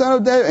David, Son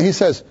of David. And he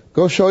says,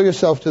 go show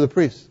yourself to the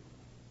priest.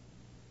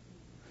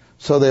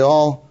 So they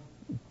all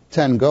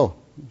 10 go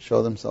and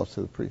show themselves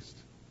to the priest.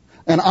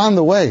 And on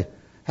the way,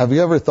 have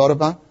you ever thought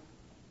about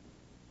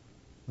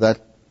that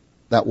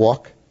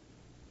walk?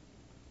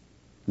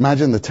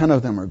 Imagine the 10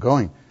 of them are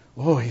going,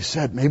 oh, he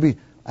said, maybe,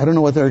 I don't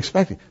know what they're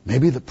expecting.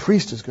 Maybe the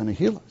priest is going to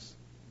heal us.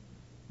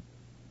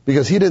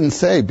 Because he didn't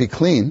say, be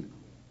clean.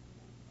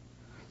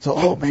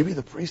 So, maybe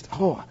the priest, I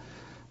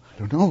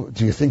don't know.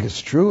 Do you think it's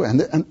true?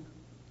 And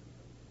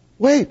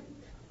wait.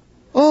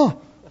 And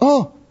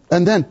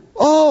then,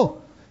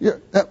 what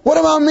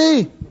about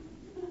me?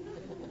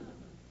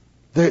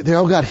 They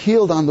all got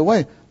healed on the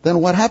way.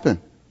 Then what happened?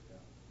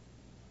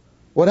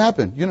 What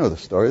happened? You know the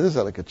story. This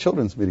is like a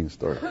children's meeting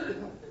story.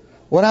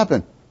 What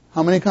happened?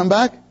 How many come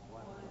back?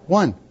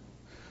 One.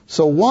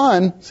 So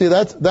one, see,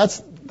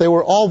 that's they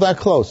were all that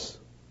close.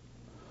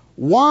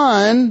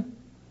 One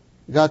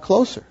got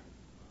closer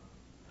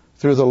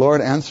through the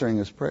Lord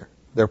answering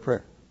their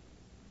prayer.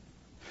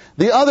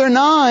 The other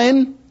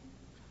 9,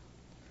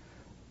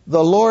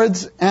 the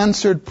Lord's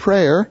answered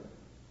prayer,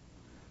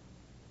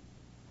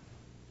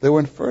 they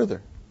went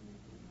further.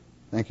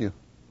 Thank you. You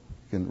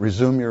can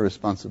resume your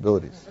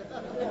responsibilities.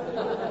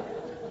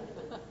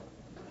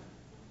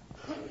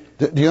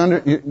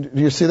 Do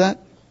you see that?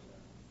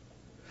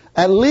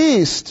 At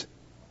least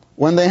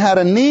when they had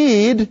a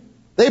need,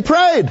 they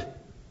prayed.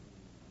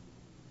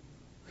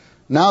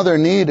 Now their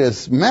need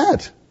is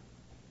met,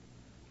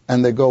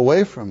 and they go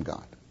away from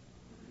God.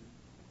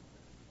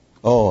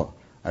 Oh,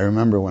 I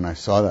remember when I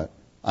saw that.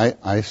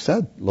 I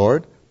said,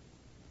 Lord,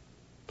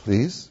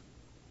 please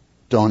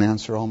don't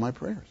answer all my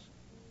prayers.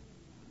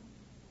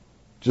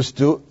 Just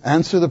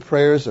answer the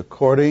prayers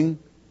according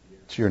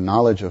to your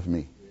knowledge of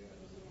me.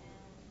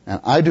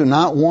 And I do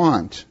not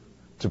want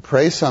to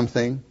pray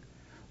something,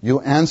 you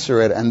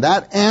answer it, and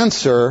that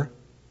answer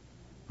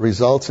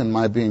results in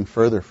my being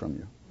further from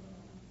you.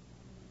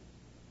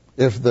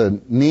 If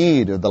the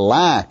need or the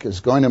lack is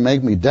going to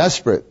make me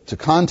desperate to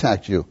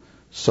contact you,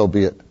 so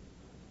be it.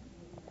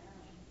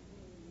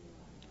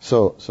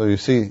 So you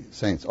see,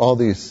 saints, all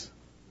these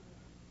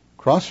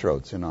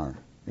crossroads in our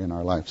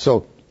life.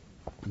 So,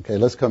 okay,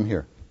 let's come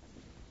here.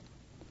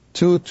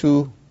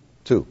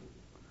 2:2:2.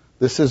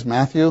 This is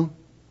Matthew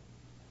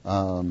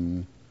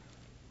 7.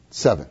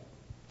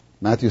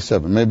 Matthew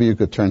 7. Maybe you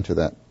could turn to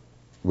that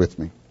with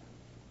me.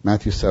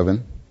 Matthew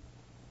 7.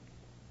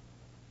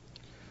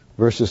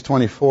 verses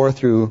 24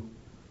 through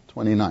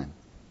 29.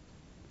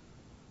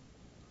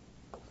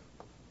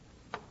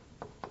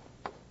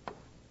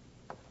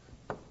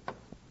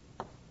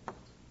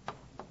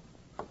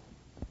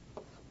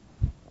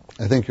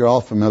 I think you're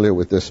all familiar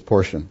with this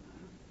portion.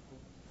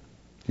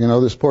 You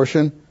know this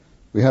portion?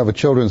 We have a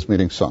children's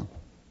meeting song.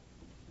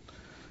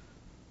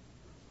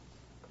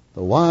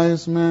 The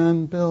wise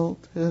man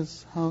built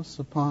his house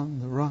upon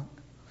the rock.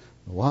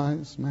 The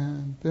wise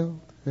man built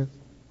his...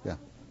 Yeah.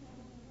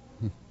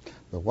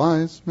 The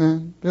wise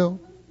man built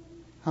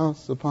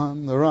house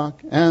upon the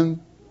rock,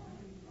 and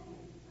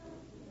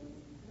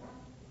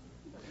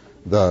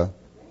the...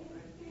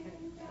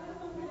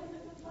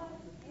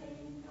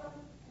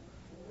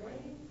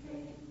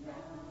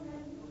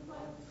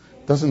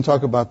 Doesn't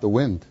talk about the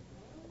wind.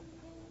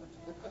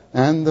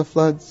 And the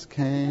floods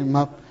came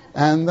up,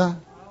 and the...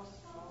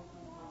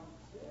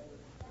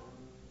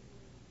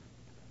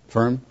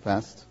 Firm?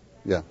 Fast?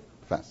 Yeah,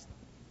 fast.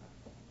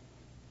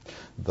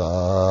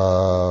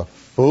 The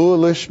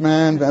foolish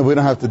man... We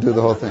don't have to do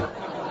the whole thing.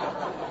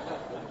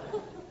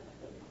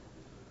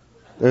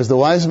 There's the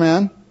wise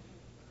man.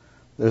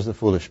 There's the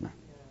foolish man.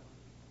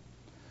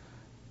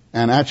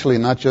 And actually,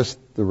 not just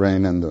the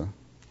rain and the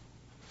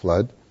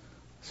flood.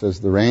 It says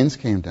the rains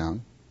came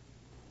down,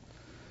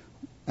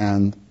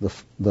 and the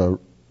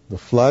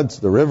floods,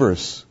 the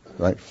rivers,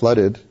 right,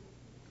 flooded,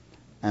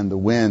 and the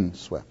wind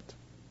swept.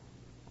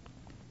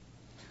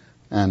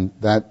 And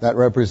that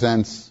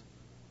represents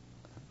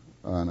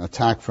an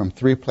attack from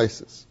three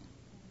places.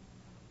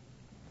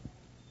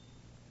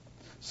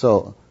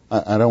 So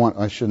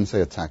I shouldn't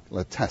say attack,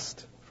 a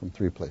test from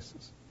three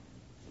places.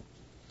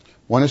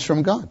 One is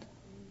from God.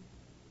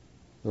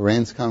 The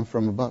rains come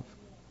from above.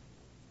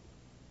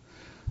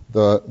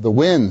 The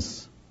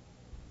winds,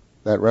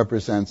 that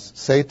represents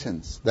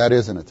Satan's, that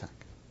is an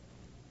attack.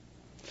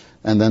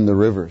 And then the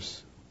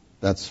rivers,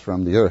 that's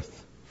from the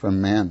earth,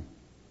 from man.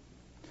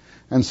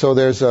 And so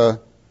there's a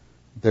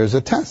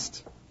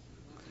test.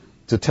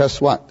 To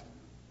test what?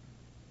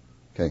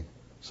 Okay,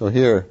 so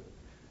here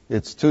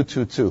it's 2,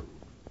 2, 2.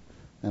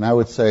 And I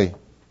would say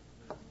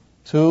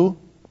two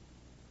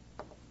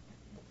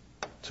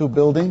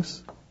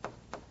buildings,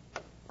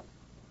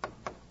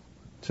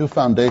 2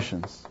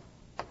 foundations,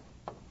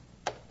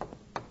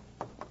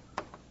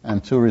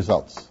 and 2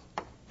 results.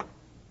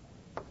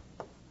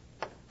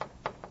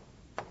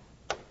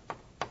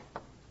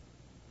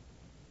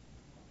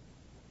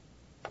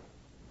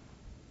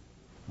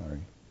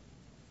 Sorry.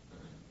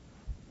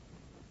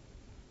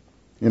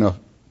 You know,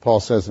 Paul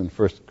says in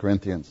 1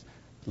 Corinthians,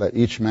 let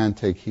each man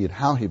take heed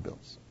how he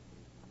builds.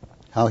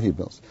 How he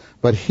builds.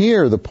 But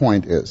here the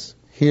point is,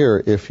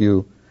 here if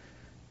you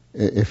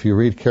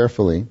read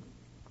carefully,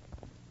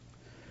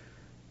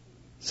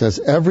 it says,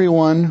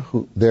 everyone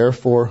who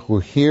therefore who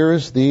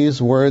hears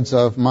these words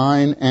of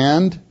mine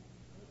and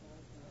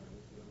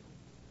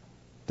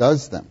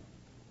does them.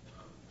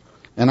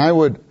 And I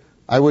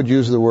would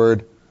use the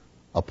word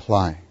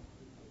apply.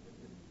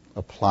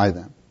 Apply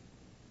them.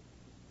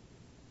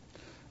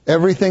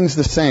 Everything's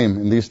the same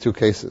in these 2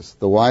 cases,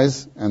 the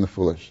wise and the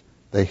foolish.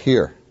 They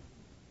hear.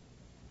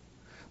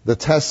 The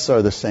tests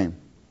are the same.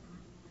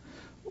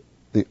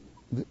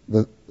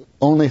 The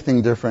only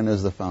thing different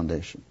is the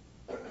foundation.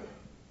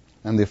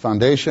 And the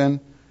foundation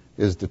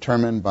is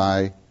determined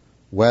by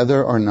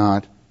whether or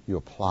not you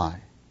apply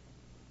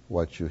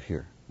what you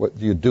hear. What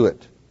do you do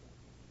it?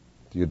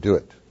 Do you do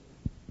it?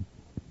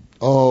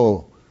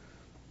 Oh,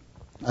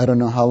 I don't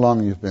know how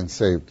long you've been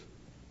saved.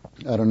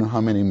 I don't know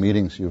how many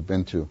meetings you've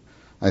been to.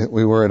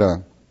 We were at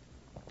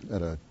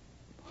a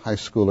high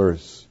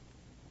schoolers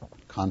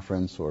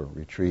conference or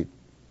retreat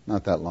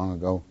not that long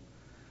ago,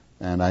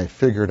 and I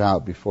figured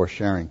out before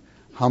sharing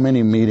how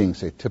many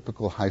meetings a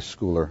typical high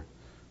schooler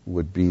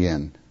would be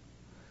in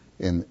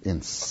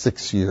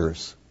 6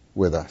 years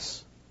with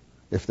us.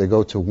 If they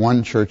go to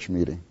one church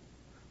meeting,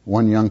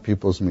 one young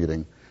people's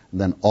meeting,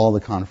 and then all the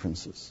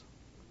conferences.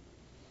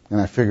 And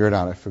I figured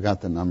out, I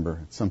forgot the number,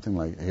 it's something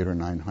like 800 or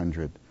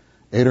 900.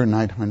 800 or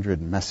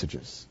 900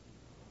 messages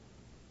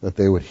that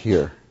they would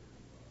hear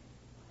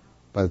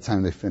by the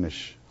time they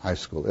finish high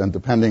school. And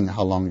depending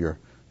how long your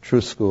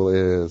true school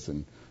is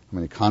and how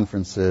many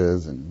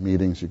conferences and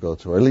meetings you go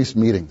to, or at least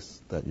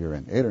meetings that you're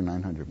in, 800 or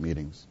 900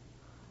 meetings.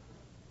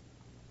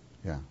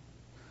 Yeah.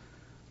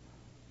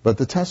 But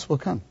the test will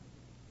come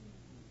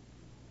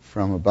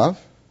from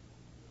above,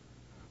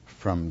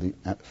 from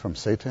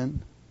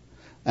Satan,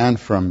 and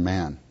from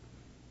man.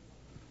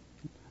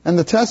 And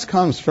the test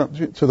comes to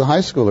the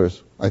high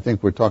schoolers. I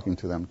think we're talking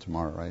to them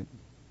tomorrow, right?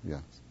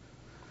 Yes.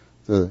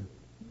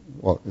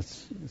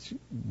 It's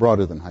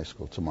broader than high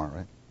school tomorrow,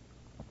 right?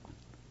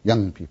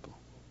 Young people.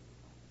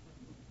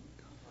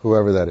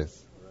 Whoever that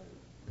is.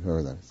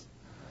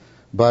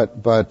 But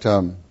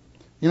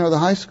you know, the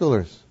high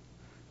schoolers,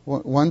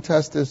 one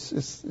test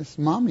is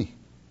mommy.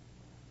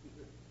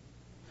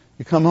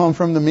 You come home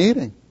from the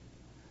meeting,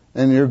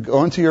 and you're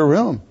going to your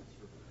room,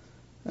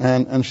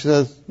 and she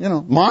says, you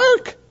know,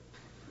 Mark,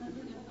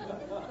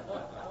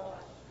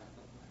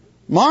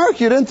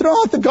 you didn't throw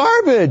out the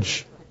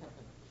garbage.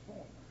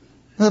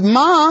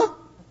 Ma,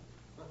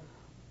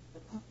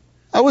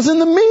 I was in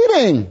the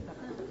meeting.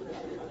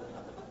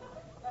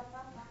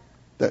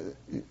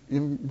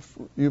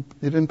 You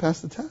didn't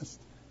pass the test.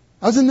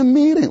 I was in the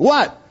meeting.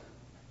 What?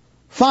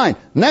 Fine.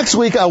 Next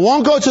week I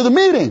won't go to the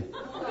meeting.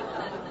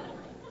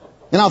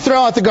 And I'll throw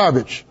out the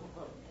garbage.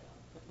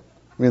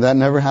 I mean, that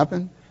never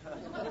happened?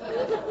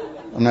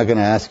 I'm not going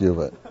to ask you,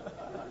 but...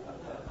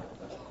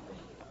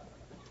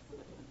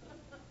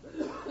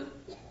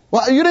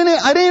 Well, I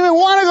didn't even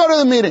want to go to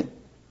the meeting.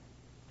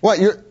 What,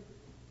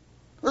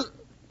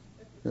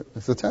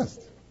 it's a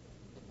test.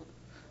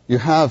 You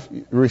have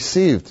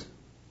received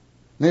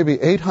maybe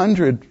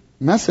 800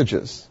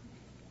 messages,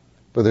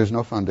 but there's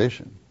no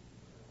foundation.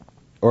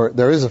 Or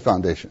there is a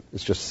foundation.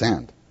 It's just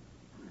sand.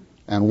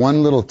 And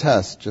one little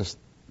test just,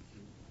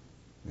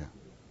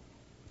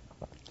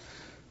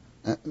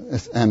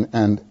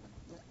 And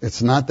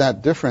it's not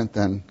that different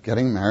than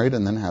getting married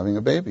and then having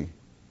a baby.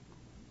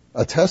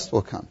 A test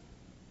will come.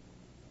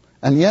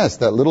 And yes,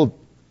 that little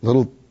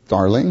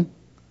darling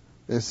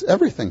is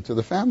everything to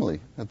the family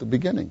at the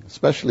beginning,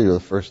 especially the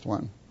first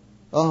one.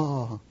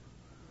 Oh,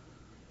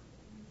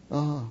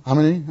 how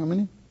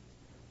many?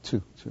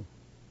 Two.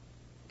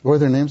 What were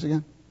their names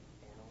again?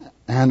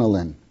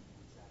 Annalyn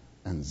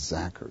and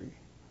Zachary.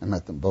 I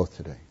met them both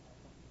today.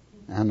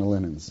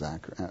 Annalyn and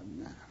Zachary.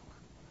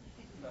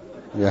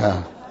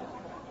 Yeah,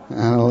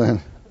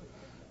 Annalyn.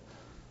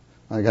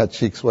 I got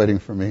cheeks waiting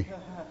for me.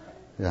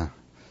 Yeah,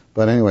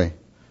 but anyway,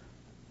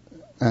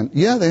 and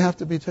yeah, they have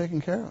to be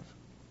taken care of.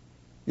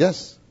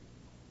 Yes,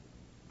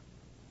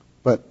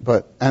 but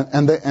they,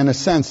 in a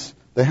sense,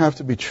 they have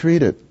to be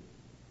treated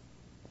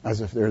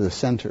as if they're the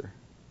center.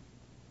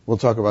 We'll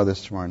talk about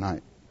this tomorrow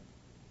night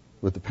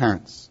with the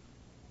parents.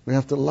 We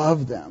have to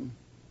love them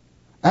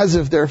as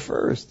if they're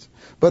first,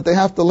 but they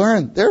have to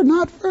learn they're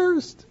not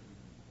first.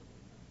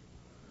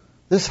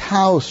 This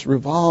house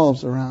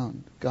revolves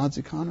around God's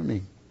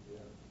economy.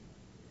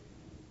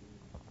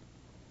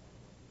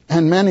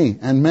 And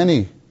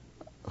many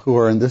who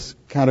are in this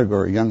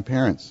category, young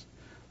parents,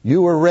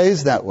 you were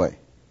raised that way.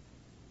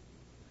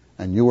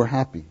 And you were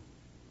happy.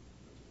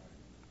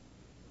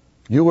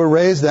 You were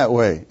raised that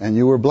way and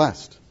you were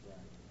blessed.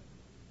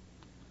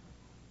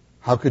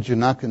 How could you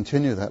not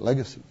continue that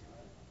legacy?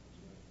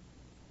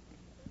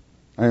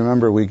 I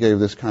remember we gave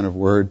this kind of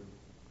word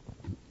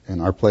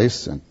in our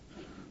place, and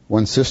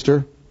one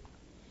sister,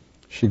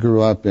 she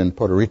grew up in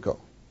Puerto Rico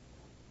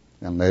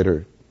and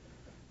later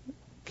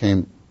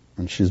came,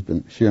 and she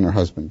and her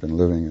husband been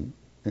living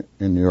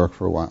in New York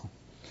for a while.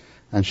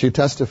 And she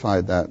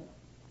testified that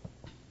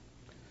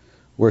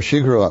where she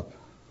grew up,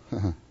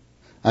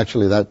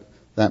 actually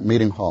that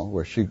meeting hall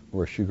where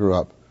she grew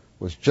up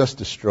was just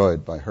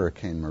destroyed by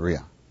Hurricane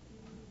Maria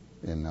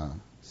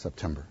in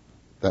September.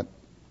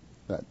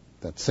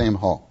 That same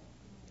hall.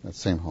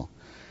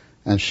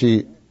 And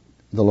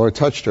the Lord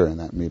touched her in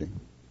that meeting.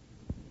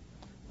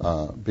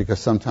 Because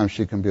sometimes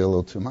she can be a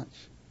little too much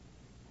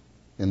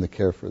in the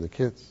care for the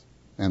kids.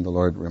 And the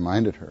Lord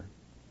reminded her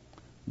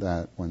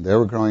that when they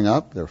were growing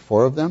up, there were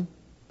 4 of them,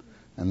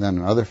 and then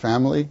another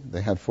family,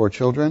 they had 4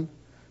 children,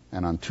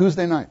 and on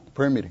Tuesday night,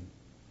 prayer meeting,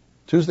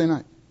 Tuesday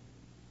night,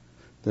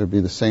 there'd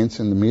be the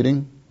saints in the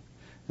meeting,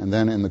 and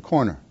then in the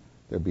corner,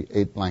 there'd be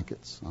 8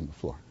 blankets on the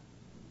floor.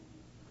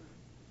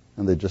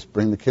 And they'd just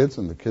bring the kids,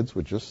 and the kids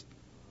would just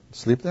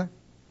sleep there.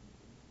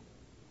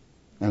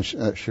 And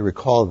she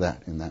recalled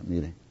that in that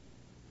meeting.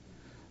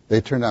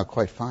 They turned out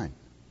quite fine.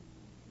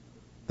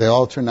 They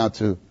all turned out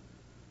to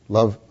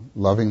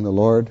loving the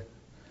Lord,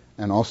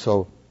 and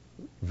also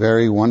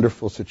very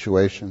wonderful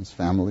situations,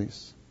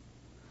 families.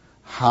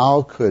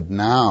 How could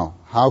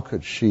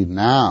she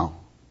now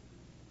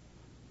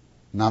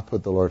not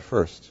put the Lord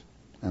first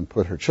and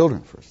put her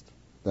children first?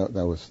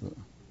 That was the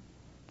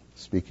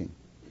speaking.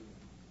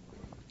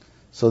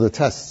 So the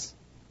tests,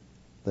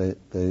 they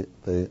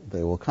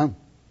will come.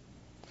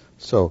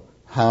 So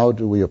how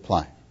do we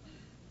apply?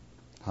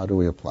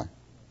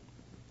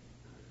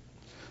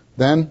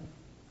 Then,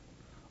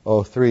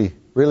 3.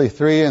 Really,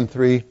 3 and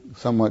 3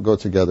 somewhat go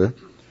together.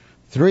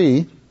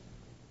 3,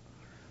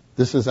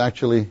 this is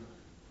actually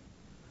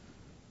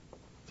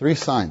 3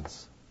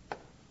 signs.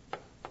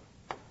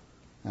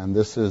 And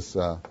this is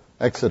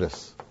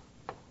Exodus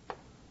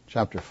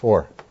chapter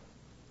 4.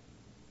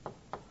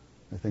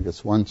 I think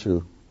it's 1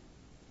 to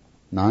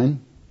 9.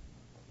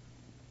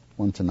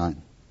 1 to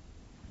 9.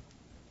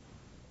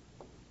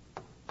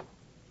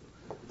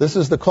 This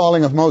is the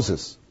calling of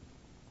Moses.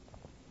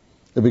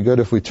 It'd be good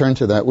if we turn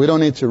to that. We don't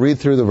need to read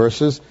through the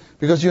verses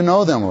because you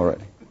know them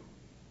already.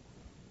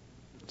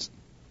 This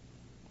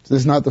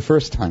is not the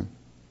first time.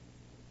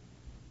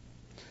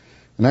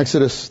 In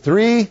Exodus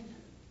 3,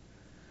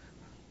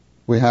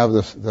 we have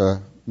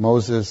the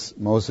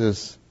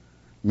Moses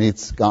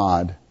meets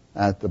God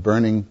at the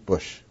burning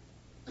bush.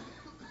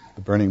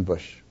 The burning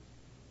bush.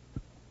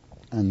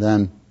 And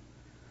then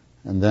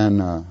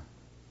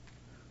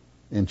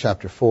in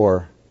chapter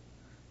 4,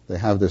 they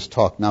have this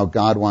talk. Now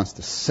God wants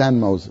to send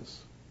Moses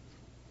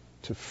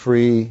to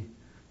free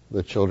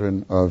the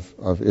children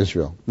of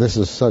Israel. This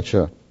is such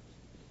a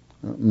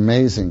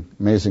Amazing,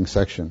 amazing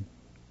section.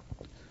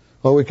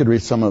 Well, we could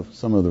read some of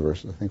the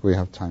verses. I think we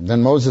have time.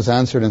 Then Moses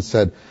answered and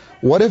said,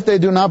 "What if they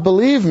do not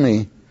believe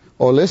me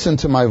or listen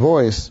to my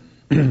voice,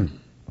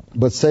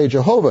 but say,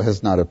 Jehovah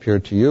has not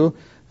appeared to you?"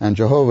 And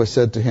Jehovah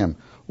said to him,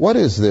 "What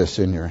is this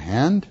in your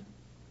hand?"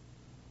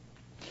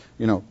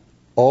 You know,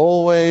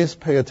 always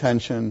pay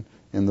attention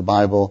in the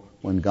Bible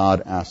when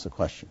God asks a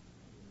question.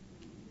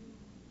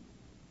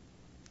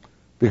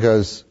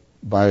 Because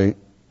by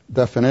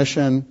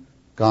definition,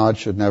 God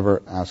should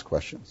never ask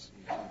questions.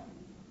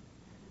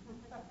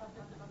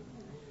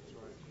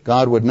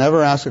 God would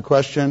never ask a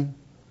question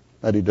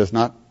that he does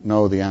not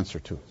know the answer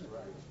to.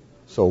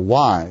 So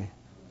why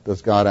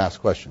does God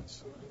ask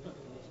questions?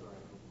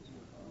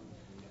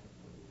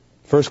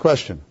 First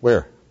question,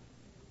 where?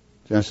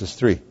 Genesis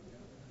 3.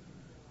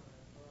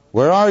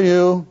 Where are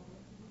you?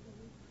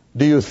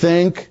 Do you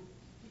think?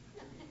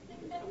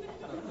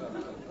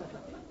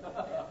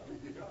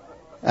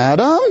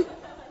 Adam?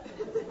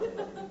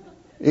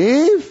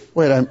 Eve?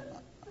 Wait,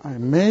 I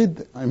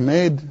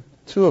made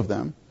two of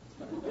them.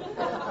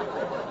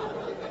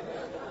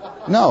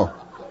 No.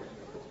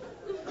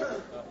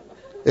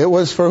 It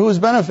was for whose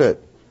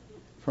benefit?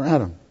 For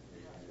Adam.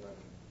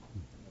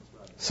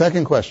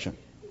 Second question.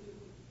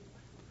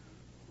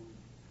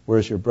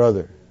 Where's your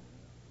brother?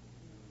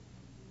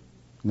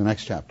 In the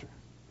next chapter.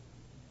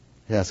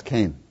 He asked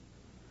Cain.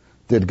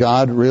 Did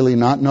God really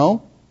not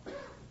know?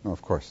 No,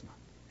 of course not.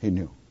 He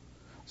knew.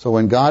 So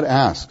when God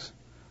asks,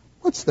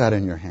 "What's that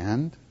in your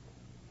hand?"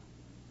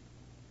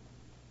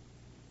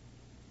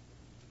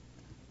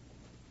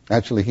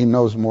 Actually, he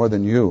knows more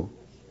than you.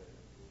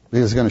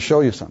 He's going to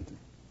show you something.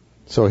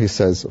 So he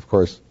says, of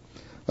course,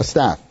 a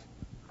staff.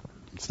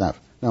 Staff.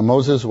 Now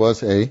Moses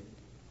was a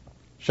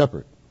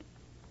shepherd.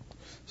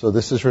 So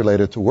this is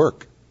related to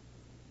work.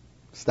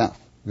 Staff.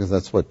 Because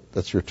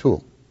that's your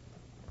tool.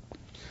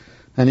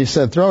 And he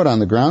said, throw it on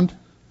the ground.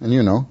 And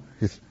you know,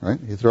 right?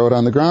 He threw it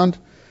on the ground,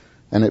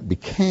 and it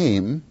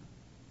became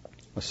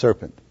a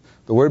serpent.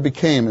 The word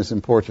became is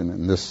important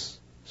in this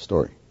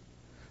story.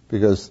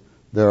 Because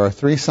there are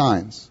 3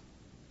 signs.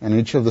 And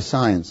each of the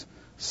signs,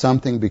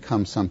 something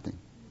becomes something.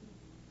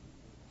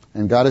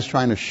 And God is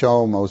trying to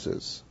show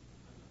Moses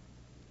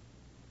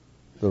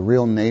the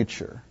real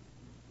nature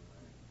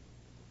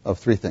of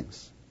 3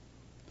 things.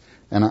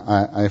 And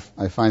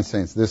I find,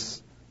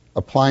 saints,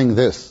 applying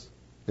this,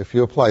 if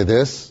you apply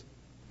these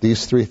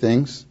 3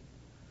 things,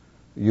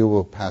 you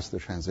will pass the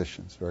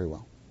transitions very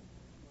well.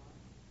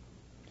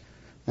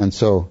 And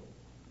so,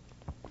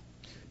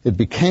 it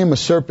became a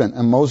serpent,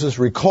 and Moses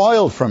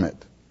recoiled from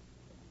it.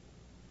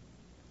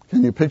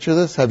 Can you picture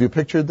this? Have you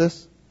pictured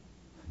this?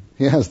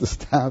 He has the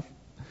staff,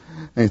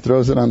 and he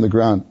throws it on the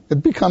ground.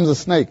 It becomes a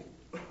snake.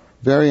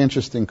 Very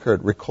interesting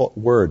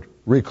word.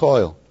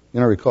 Recoil. You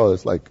know, recoil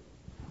is like,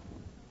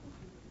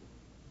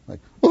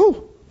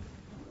 ooh!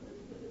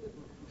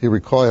 He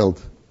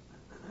recoiled.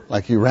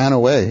 Like he ran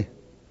away.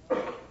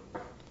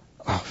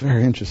 Oh,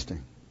 very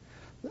interesting.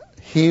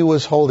 He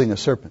was holding a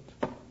serpent.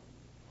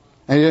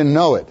 And he didn't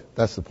know it.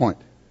 That's the point.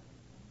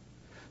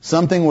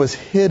 Something was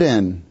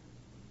hidden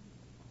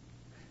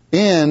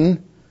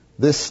in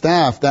this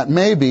staff that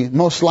maybe,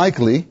 most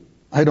likely,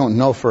 I don't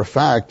know for a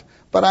fact,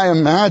 but I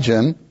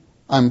imagine,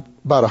 I'm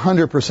about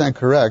 100%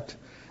 correct,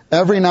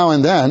 every now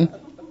and then,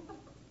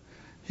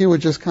 he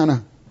would just kind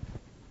of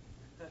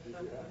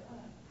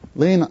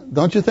lean,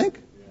 don't you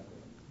think?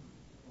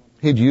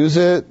 He'd use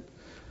it,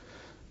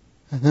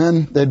 and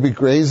then they'd be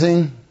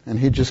grazing, and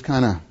he'd just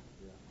kind of...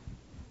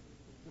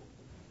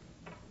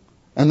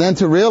 And then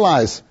to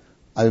realize,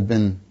 I've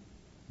been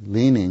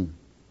leaning,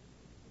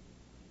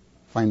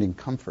 finding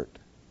comfort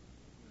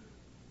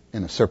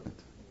in a serpent.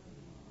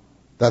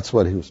 That's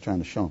what he was trying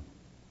to show him.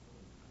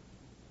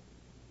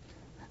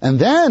 And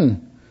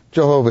then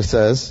Jehovah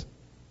says,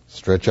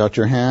 stretch out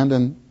your hand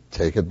and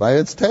take it by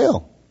its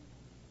tail.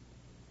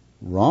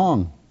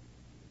 Wrong.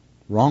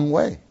 Wrong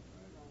way.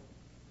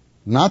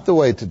 Not the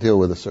way to deal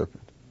with a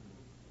serpent.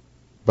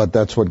 But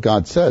that's what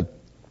God said.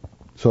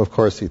 So of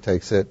course he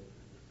takes it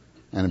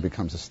and it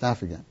becomes a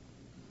staff again.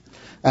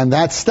 And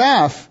that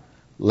staff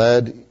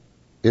led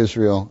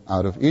Israel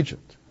out of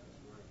Egypt.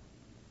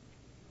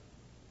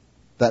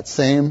 That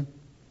same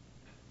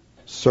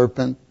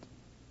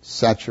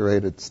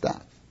serpent-saturated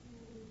staff,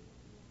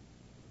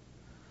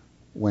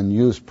 when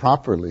used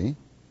properly,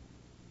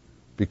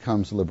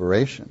 becomes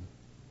liberation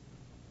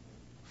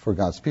for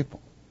God's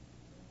people.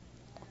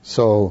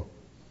 So,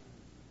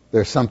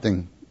 there's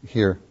something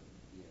here.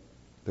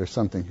 There's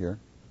something here.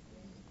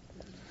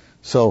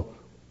 So,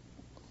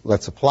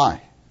 let's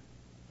apply.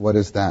 What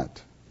is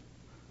that?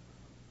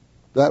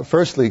 That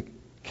firstly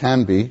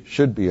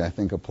should be, I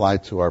think,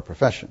 applied to our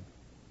profession.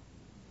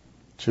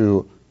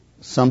 To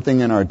something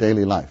in our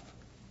daily life.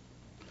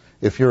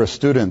 If you're a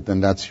student,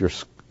 then that's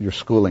your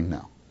schooling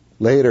now.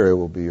 Later it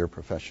will be your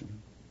profession.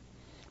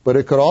 But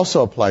it could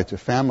also apply to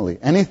family.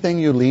 Anything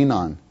you lean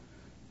on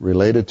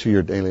related to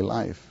your daily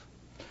life,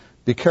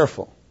 be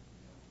careful.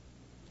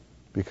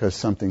 Because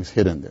something's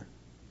hidden there.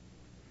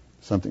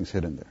 Something's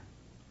hidden there.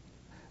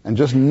 And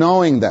just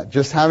knowing that,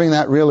 just having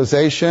that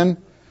realization,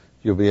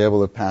 you'll be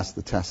able to pass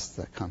the tests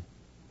that come.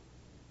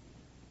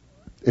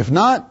 If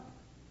not,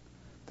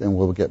 then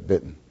we'll get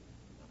bitten.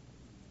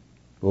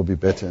 We'll be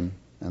bitten,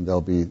 and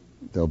there'll be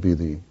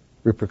the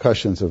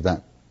repercussions of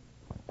that.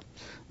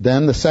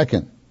 Then the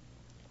second,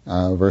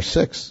 verse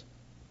 6.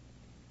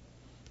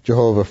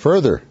 Jehovah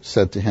further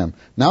said to him,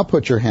 now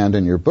put your hand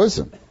in your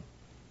bosom.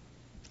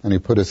 And he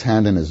put his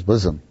hand in his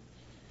bosom.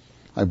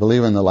 I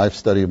believe in the Life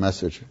Study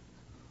message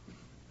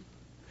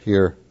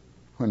here,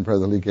 when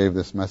Brother Lee gave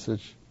this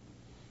message,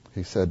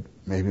 he said,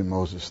 maybe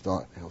Moses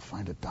thought he'll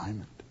find a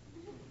diamond.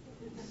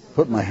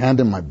 Put my hand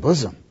in my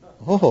bosom.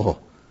 Oh.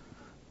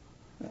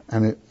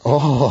 And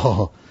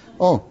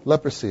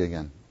leprosy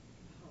again.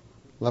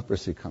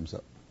 Leprosy comes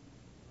up.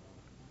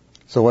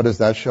 So what does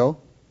that show?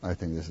 I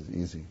think this is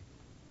easy.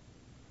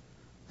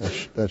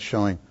 That's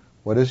showing,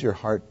 what is your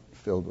heart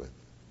filled with?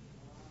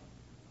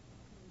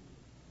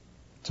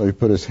 So he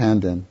put his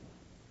hand in.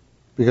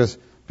 Because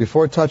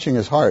before touching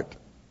his heart,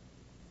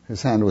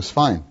 his hand was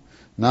fine.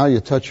 Now you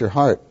touch your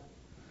heart,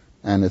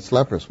 and it's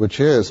leprous, which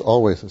is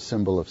always a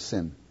symbol of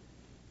sin.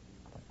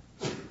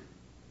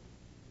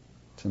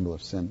 Symbol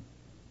of sin.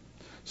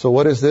 So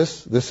what is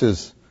this? This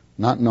is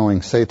not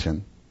knowing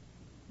Satan.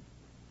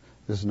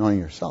 This is knowing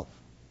yourself.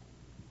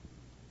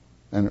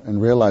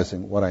 And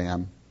realizing what I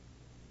am.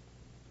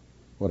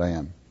 What I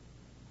am.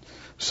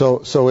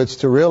 So it's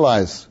to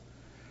realize,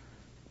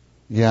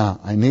 Lord,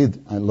 I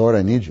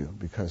need you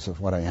because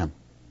of what I am.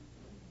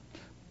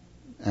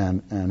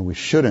 And we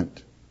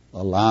shouldn't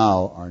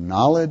allow our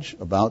knowledge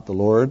about the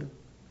Lord,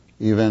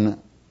 even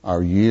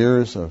our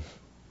years of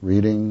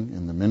reading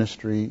in the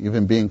ministry,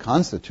 even being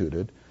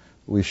constituted,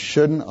 we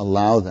shouldn't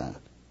allow that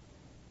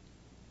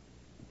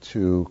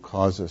to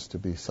cause us to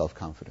be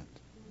self-confident.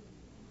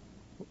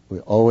 We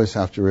always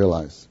have to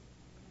realize,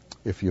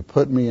 if you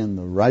put me in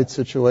the right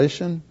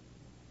situation,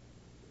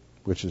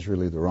 which is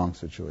really the wrong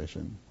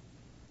situation,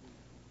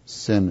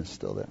 sin is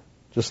still there.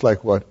 Just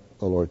like what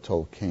the Lord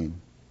told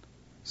Cain.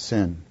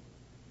 Sin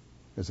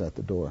is at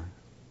the door.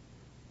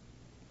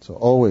 So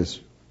always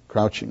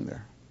crouching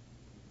there.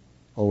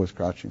 Always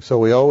crouching. So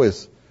we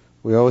always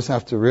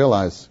have to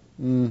realize,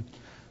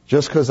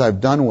 just because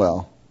I've done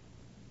well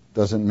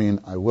doesn't mean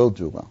I will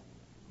do well.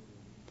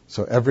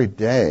 So every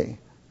day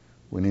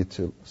we need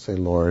to say,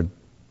 Lord,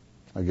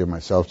 I give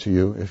myself to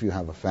you. If you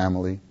have a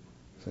family,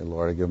 say,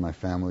 Lord, I give my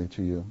family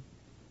to you.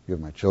 I give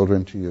my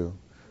children to you.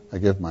 I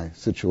give my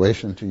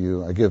situation to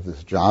you. I give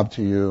this job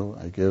to you.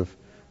 I give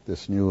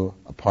this new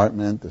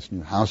apartment, this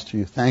new house to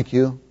you. Thank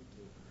you.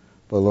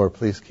 But Lord,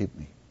 please keep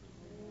me.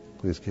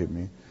 Please keep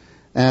me.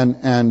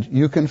 And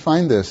you can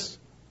find this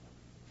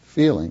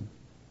feeling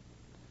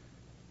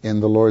in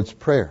the Lord's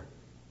Prayer.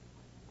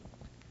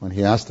 When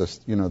he asked us,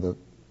 the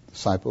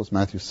disciples,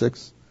 Matthew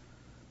 6,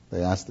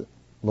 they asked,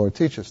 Lord,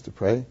 teach us to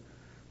pray.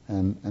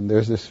 And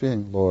there's this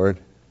feeling, Lord,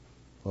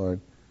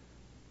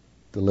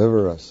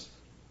 deliver us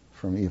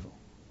from evil.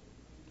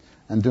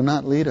 And do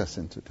not lead us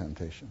into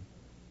temptation.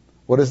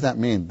 What does that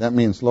mean? That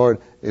means,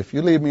 Lord, if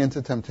you lead me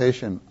into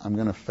temptation, I'm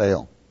going to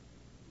fail.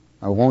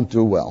 I won't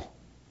do well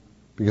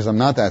because I'm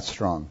not that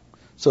strong.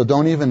 So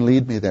don't even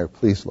lead me there,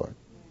 please, Lord.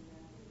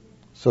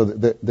 So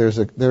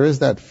there is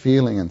that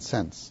feeling and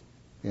sense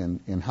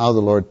in how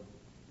the Lord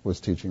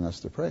was teaching us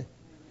to pray.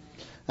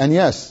 And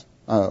yes,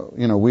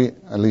 we,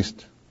 at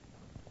least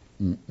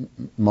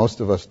most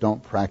of us,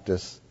 don't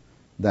practice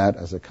that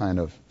as a kind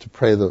of, to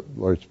pray the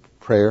Lord's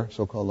Prayer,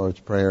 so-called Lord's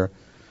Prayer,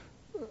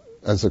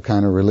 as a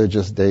kind of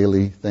religious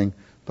daily thing.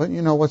 But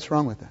what's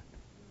wrong with that?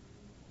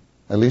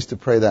 At least to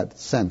pray that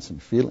sense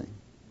and feeling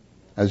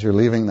as you're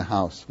leaving the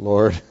house.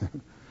 Lord,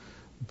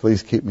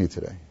 please keep me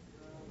today.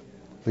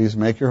 Please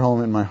make your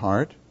home in my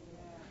heart,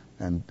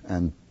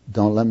 and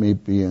don't let me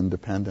be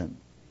independent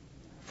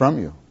from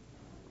you.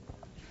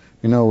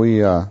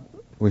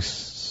 We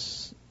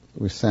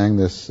sang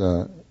this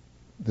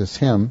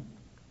hymn,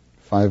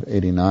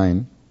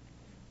 589,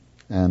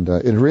 and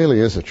it really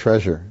is a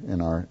treasure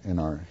in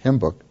our hymn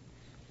book.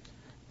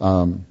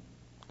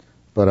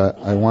 But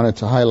I wanted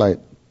to highlight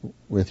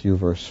with you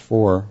verse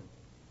 4.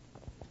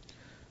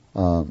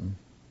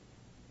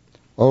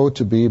 Oh,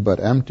 to be but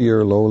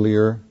emptier,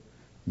 lowlier,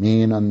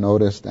 mean,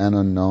 unnoticed, and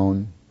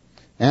unknown,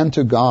 and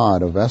to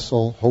God a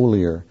vessel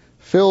holier,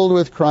 filled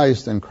with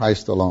Christ and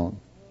Christ alone.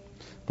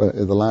 But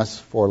the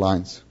last 4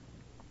 lines.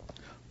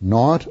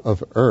 Naught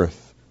of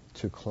earth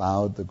to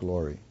cloud the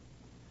glory.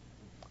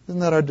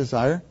 Isn't that our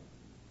desire?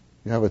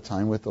 You have a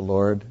time with the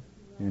Lord,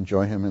 you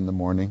enjoy Him in the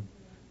morning.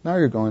 Now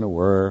you're going to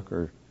work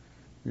or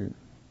you're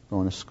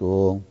going to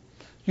school.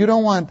 You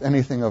don't want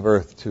anything of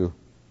earth to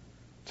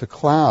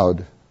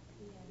cloud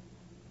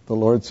the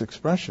Lord's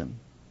expression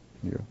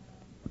here.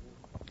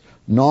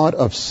 Naught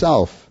of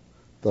self,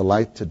 the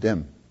light to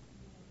dim.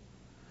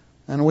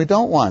 And we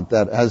don't want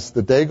that. As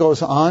the day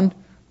goes on,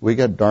 we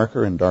get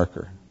darker and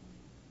darker.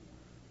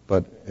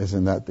 But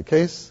isn't that the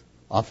case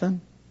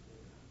often?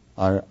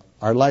 Our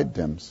light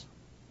dims.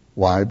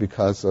 Why?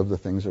 Because of the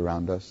things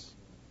around us.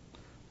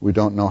 We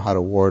don't know how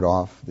to ward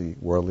off the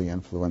worldly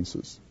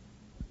influences.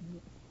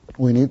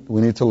 We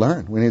need to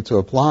learn. We need to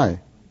apply.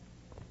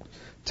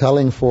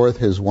 Telling forth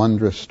his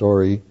wondrous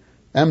story,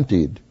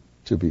 emptied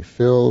to be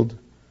filled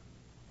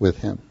with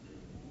him.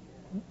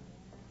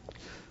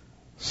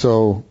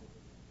 So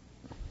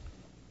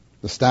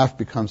the staff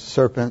becomes a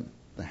serpent,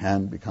 the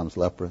hand becomes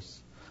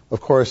leprous. Of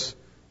course,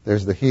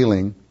 there's the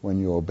healing when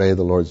you obey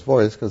the Lord's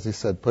voice, because he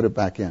said, put it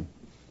back in.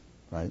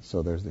 Right?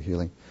 So there's the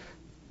healing.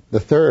 The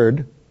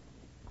third,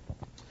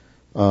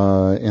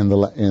 in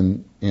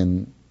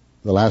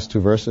the last two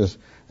verses,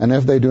 and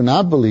if they do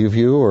not believe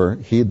you or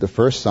heed the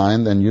first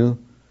sign,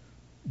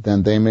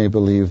 then they may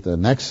believe the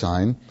next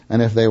sign.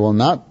 And if they will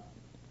not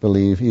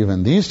believe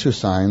even these two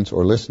signs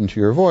or listen to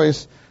your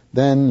voice,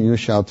 then you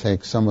shall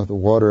take some of the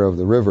water of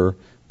the river,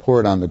 pour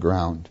it on the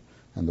ground,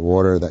 and the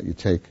water that you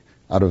take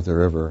out of the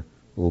river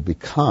will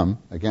become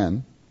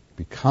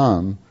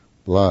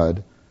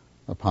blood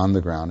upon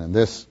the ground. And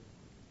this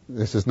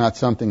is not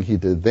something he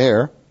did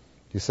there.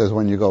 He says,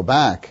 when you go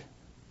back,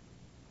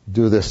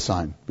 do this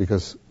sign,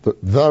 because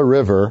the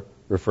river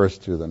refers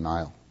to the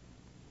Nile.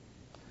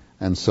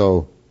 And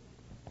so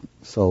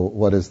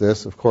what is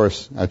this? Of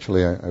course,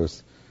 actually, I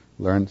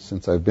learned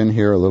since I've been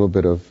here a little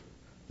bit of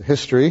the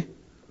history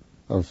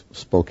of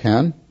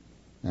Spokane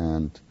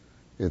and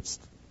its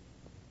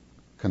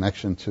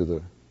connection to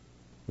the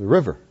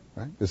river,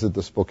 right? Is it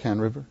the Spokane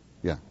River?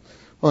 Yeah.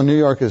 Well, New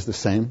York is the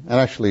same, and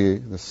actually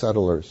the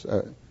settlers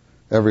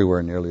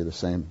everywhere nearly the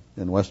same.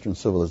 In Western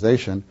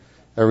civilization,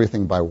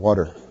 everything by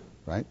water,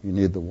 right? You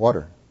need the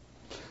water.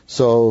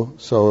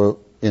 So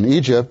in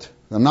Egypt,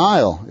 the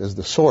Nile is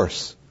the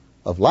source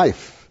of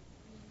life,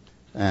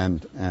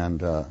 and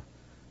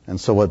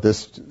so what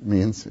this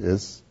means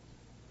is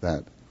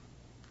that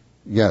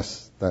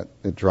yes, that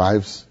it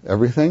drives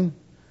everything,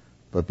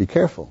 but be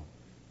careful,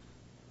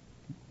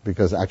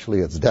 because actually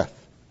it's death.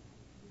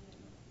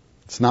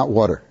 It's not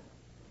water.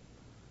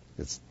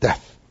 It's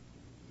death.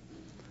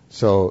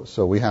 So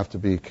we have to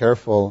be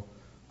careful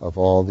of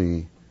all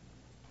the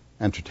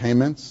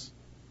entertainments,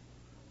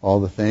 all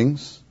the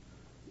things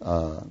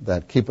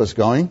that keep us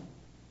going.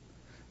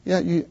 Yeah,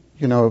 you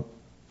know,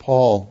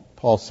 Paul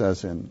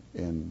says in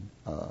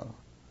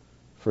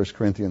 1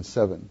 Corinthians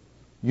 7,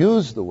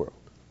 use the world,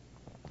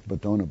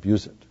 but don't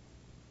abuse it.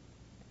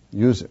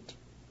 Use it,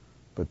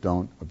 but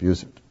don't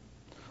abuse it.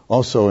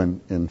 Also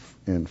in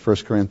 1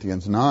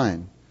 Corinthians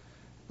 9,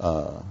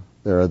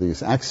 there are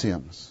these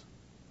axioms.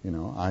 You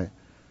know,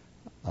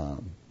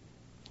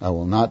 I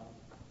will not,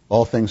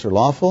 all things are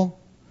lawful,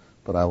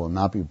 but I will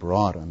not be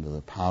brought under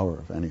the power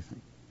of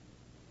anything.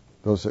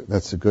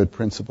 That's a good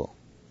principle.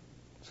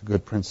 It's a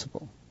good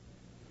principle.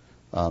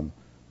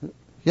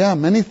 Yeah,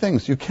 many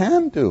things you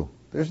can do.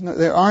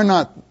 There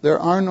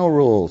are no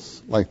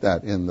rules like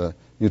that in the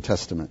New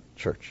Testament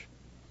church.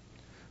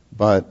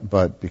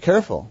 But be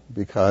careful,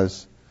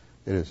 because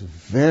it is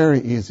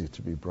very easy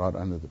to be brought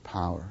under the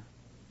power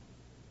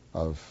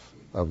of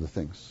the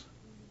things.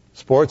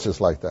 Sports is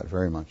like that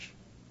very much.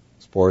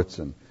 Sports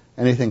and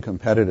anything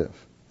competitive,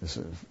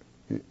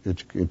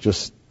 it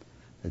just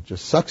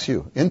sucks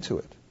you into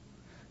it,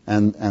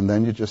 and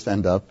then you just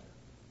end up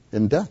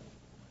in death.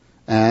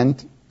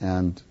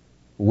 And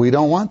we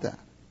don't want that.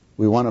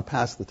 We want to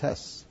pass the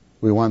tests.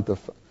 We want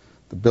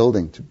the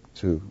building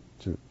to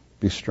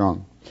be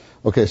strong.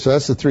 Okay, so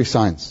that's the three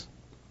signs.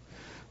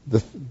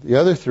 The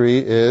other three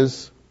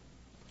is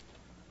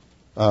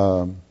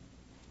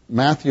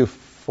Matthew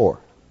 4.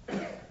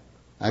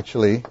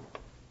 Actually,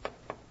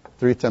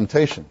 3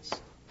 temptations.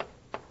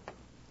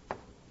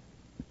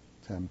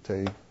 And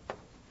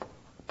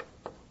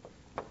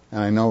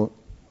I know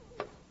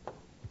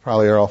you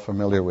probably are all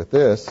familiar with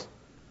this.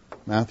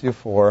 Matthew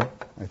 4,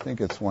 I think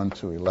it's 1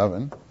 to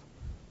 11.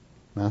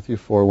 Matthew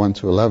 4, 1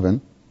 to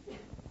 11.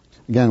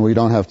 Again, we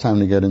don't have time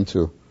to get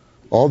into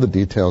all the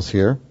details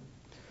here,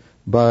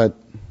 but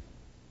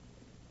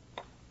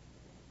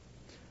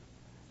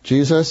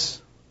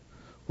Jesus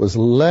was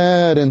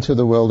led into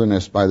the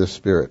wilderness by the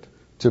Spirit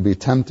to be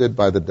tempted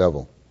by the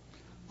devil.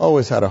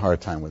 Always had a hard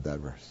time with that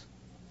verse.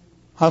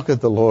 How could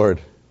the Lord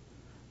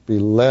be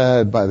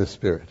led by the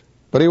Spirit?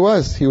 But he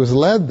was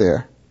led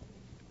there,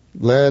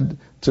 led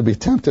to be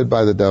tempted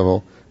by the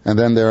devil, and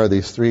then there are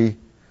these three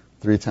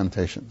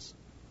temptations.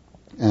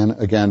 And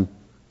again,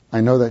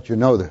 I know that you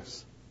know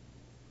this,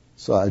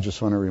 so I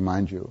just want to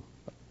remind you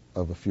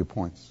of a few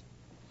points.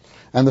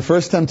 And the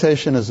first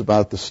temptation is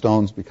about the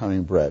stones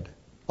becoming bread.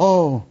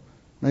 Oh,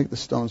 make the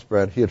stones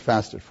bread. He had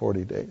fasted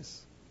 40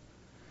 days.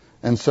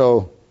 And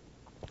so,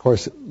 of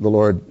course, the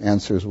Lord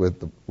answers with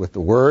the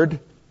word,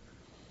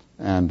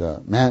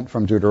 and man,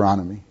 from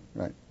Deuteronomy,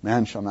 right?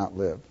 Man shall not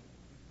live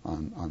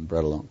on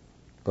bread alone,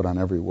 but on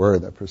every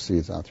word that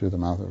proceeds out through the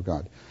mouth of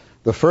God.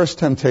 The first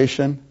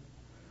temptation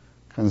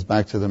comes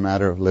back to the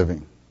matter of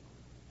living.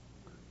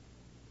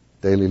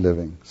 Daily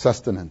living.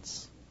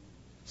 Sustenance.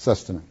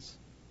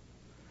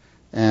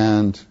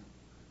 And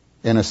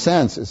in a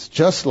sense, it's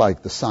just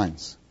like the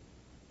signs.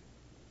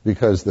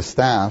 Because the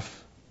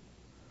staff,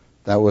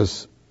 that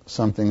was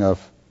something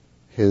of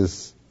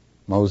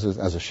Moses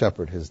as a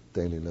shepherd, his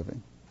daily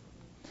living.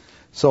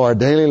 So our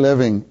daily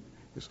living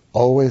is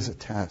always a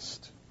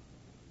test.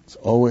 It's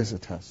always a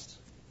test.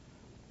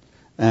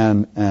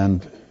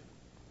 And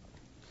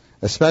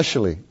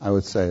especially, I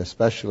would say,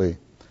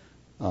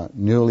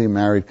 newly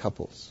married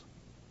couples.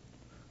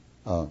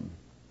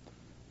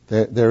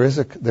 There is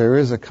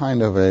a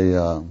kind of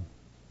a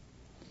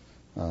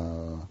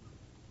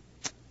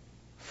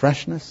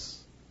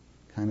freshness,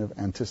 kind of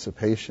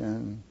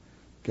anticipation,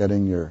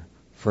 getting your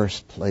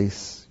first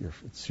place.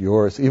 It's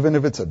yours, even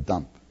if it's a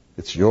dump.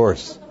 It's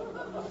yours.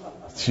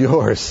 It's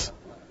yours.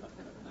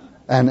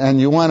 And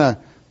you wanna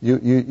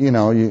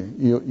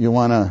you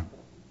wanna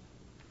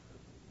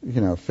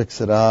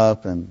fix it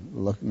up and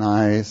look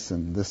nice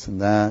and this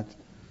and that,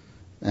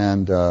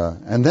 and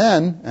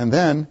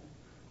then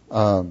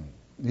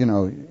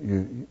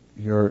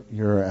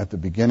you're at the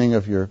beginning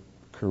of your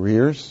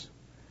careers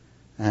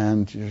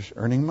and you're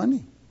earning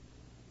money,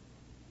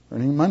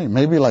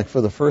 maybe like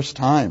for the first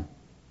time,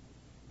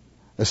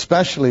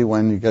 especially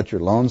when you get your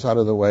loans out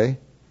of the way,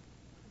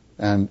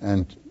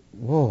 and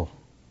whoa,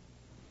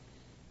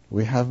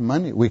 we have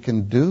money, we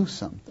can do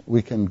something,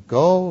 we can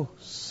go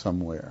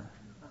somewhere.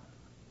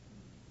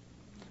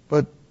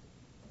 But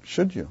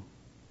should you?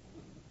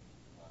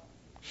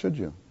 Should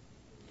you?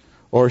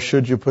 Or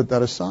should you put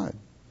that aside?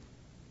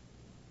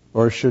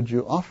 Or should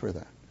you offer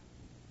that?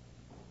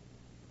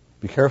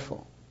 Be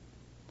careful.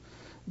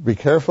 Be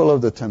careful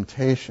of the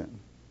temptation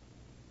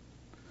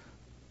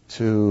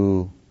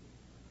to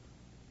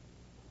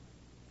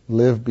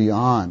live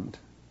beyond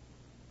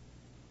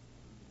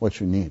what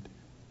you need.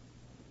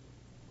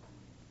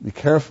 Be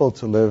careful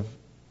to live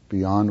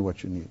beyond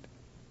what you need.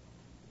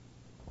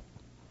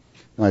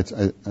 Now,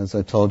 as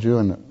I told you,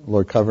 and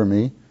Lord cover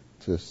me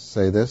to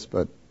say this,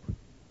 but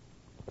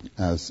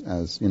as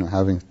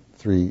having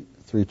three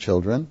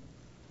children,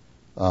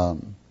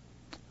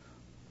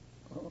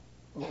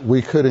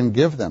 we couldn't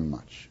give them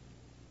much.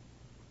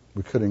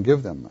 We couldn't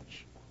give them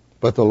much,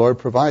 but the Lord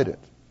provided,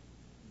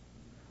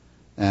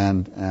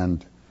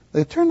 and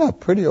they turned out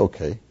pretty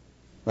okay,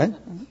 right?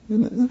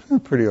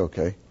 Pretty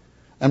okay,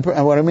 and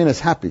what I mean is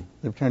happy.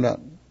 They've turned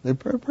out they're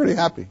pretty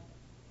happy.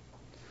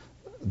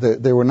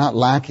 They were not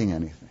lacking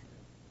anything.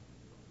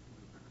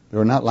 They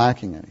were not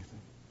lacking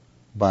anything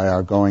by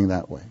our going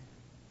that way.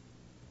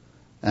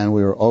 And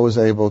we were always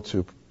able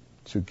to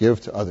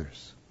give to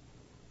others,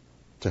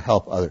 to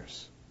help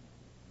others,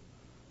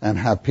 and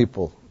have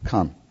people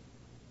come.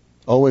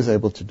 Always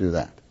able to do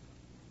that.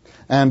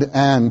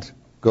 And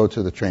go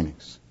to the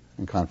trainings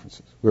and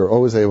conferences. We were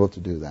always able to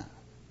do that.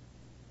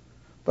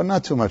 But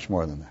not too much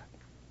more than that.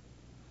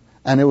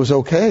 And it was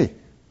okay.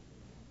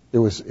 It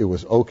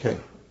was okay.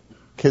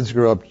 Kids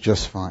grew up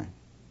just fine,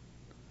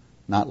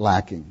 not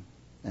lacking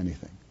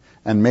anything,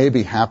 and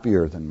maybe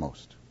happier than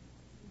most.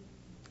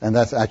 And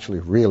that's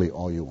actually really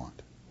all you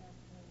want,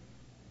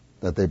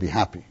 that they be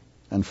happy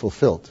and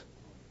fulfilled.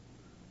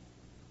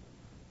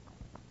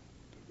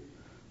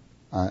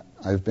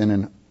 I've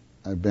been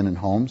in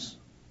homes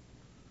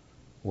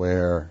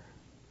where,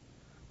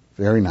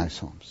 very nice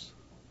homes,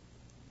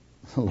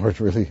 the Lord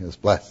really is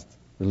blessed,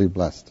 really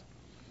blessed.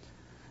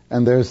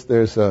 And there's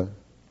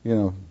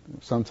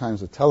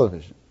sometimes a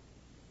television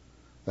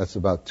that's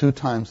about 2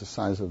 times the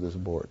size of this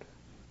board.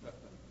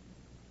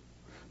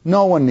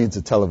 No one needs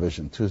a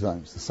television 2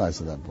 times the size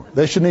of that board.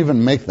 They shouldn't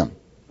even make them.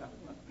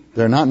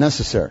 They're not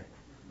necessary.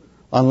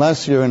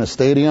 Unless you're in a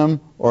stadium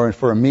or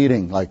for a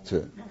meeting like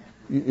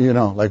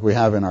we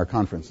have in our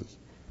conferences.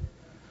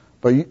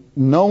 But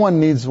no one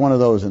needs one of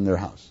those in their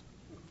house.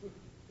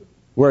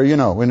 Where,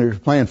 when you're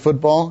playing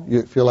football,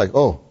 you feel like,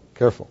 oh,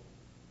 careful.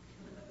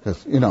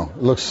 Because, it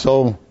looks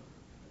so...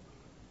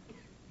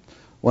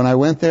 When I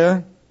went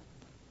there,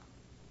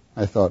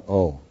 I thought,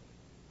 oh,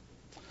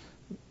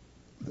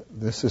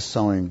 this is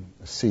sowing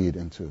a seed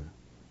into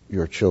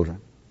your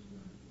children.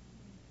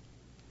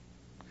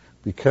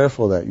 Be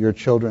careful that your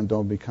children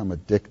don't become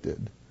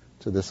addicted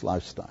to this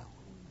lifestyle.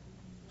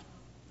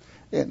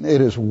 It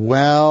is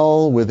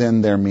well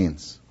within their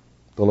means.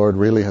 The Lord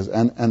really has,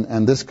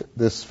 and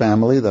this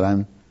family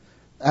that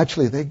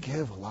actually they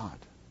give a lot.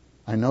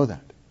 I know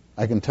that.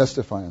 I can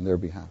testify on their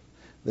behalf.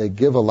 They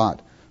give a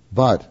lot,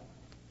 but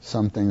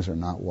some things are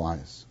not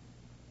wise.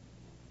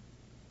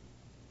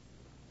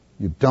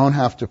 You don't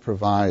have to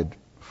provide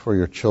for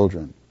your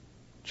children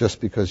just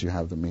because you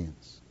have the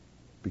means.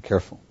 Be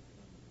careful.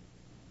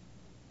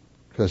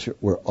 Because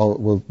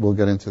we'll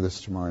get into this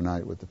tomorrow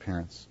night with the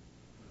parents.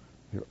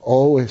 You're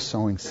always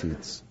sowing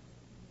seeds.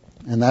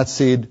 And that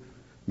seed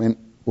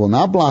will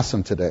not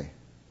blossom today,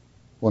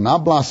 will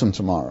not blossom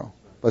tomorrow,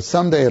 but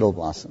someday it'll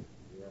blossom.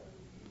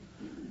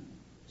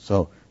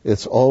 So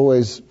it's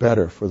always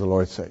better, for the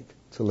Lord's sake,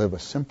 to live a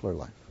simpler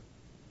life.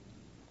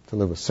 To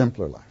live a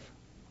simpler life.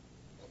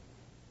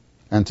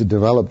 And to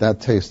develop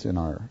that taste in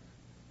our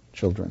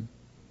children.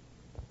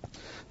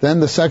 Then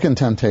the second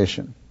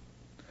temptation.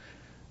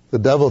 The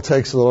devil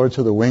takes the Lord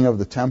to the wing of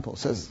the temple,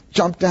 says,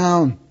 jump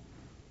down.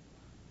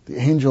 The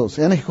angels,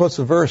 and he quotes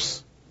a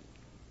verse.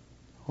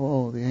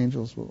 Oh, the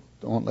angels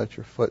don't let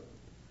your foot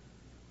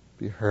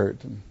be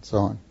hurt, and so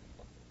on.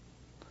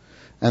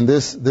 And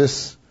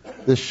this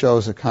this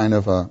shows a kind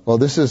of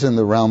this is in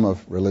the realm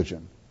of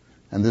religion,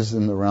 and this is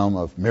in the realm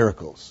of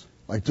miracles.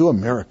 Like, do a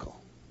miracle.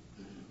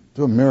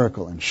 Do a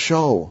miracle and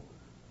show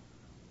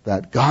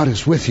that God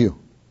is with you.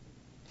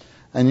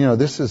 And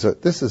this is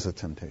a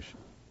temptation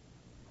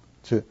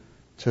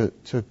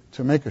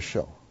to make a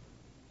show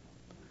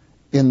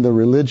in the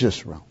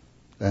religious realm.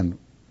 And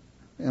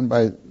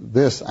by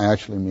this I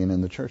actually mean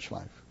in the church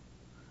life.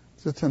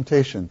 It's a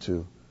temptation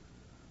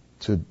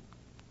to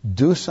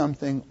do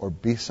something or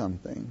be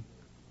something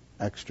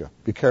extra.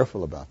 Be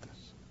careful about this.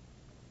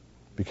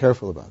 Be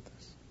careful about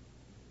this.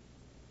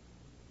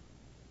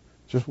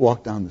 Just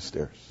walk down the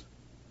stairs.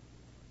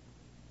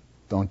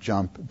 Don't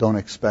jump. Don't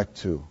expect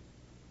to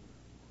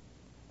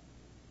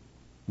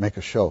make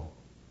a show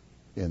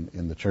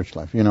in the church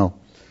life.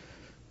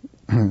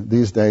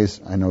 These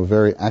days, I know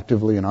very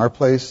actively in our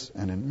place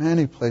and in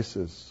many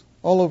places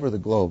all over the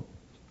globe,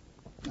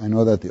 I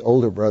know that the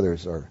older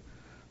brothers are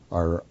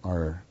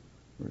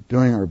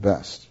doing our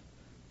best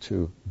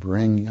to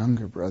bring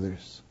younger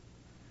brothers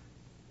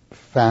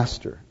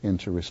faster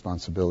into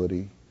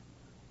responsibility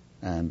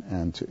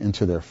and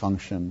into their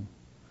function.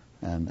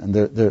 And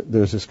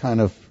there's this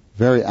kind of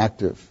very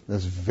active,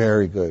 that's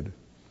very good.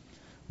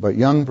 But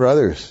young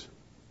brothers,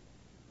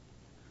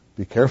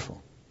 be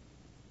careful.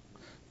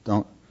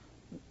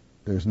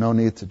 There's no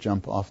need to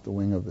jump off the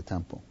wing of the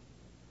temple.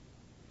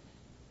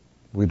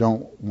 We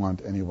don't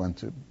want anyone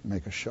to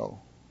make a show,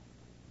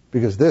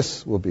 because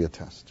this will be a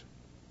test.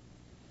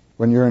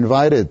 When you're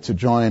invited to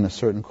join a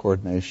certain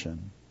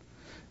coordination,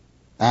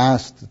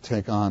 asked to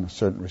take on a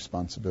certain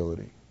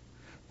responsibility,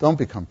 don't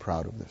become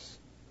proud of this.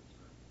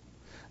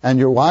 And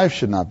your wife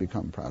should not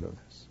become proud of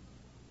this.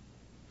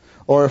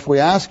 Or if we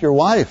ask your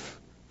wife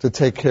to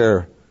take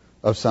care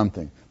of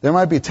something, there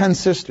might be 10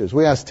 sisters.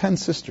 We ask 10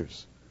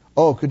 sisters.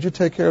 Oh, could you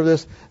take care of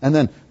this? And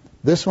then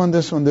this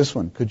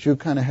one. Could you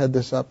kind of head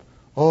this up?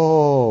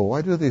 Oh,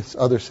 why do these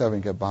other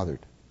 7 get bothered?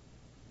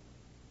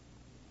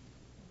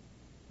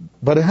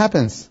 But it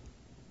happens.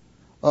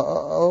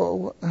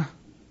 Who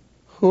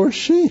is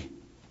she?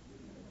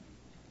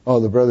 Oh,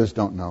 the brothers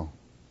don't know.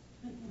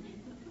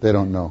 They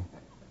don't know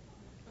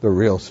the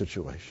real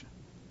situation.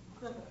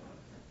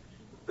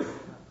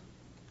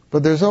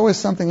 But there's always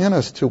something in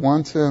us to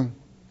want to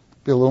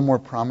be a little more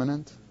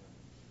prominent.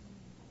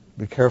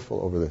 Be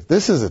careful over this.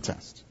 This is a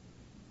test.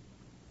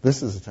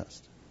 This is a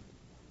test.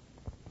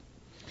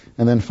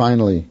 And then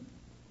finally,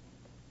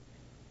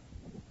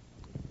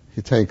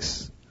 he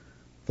takes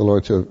the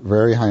Lord to a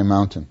very high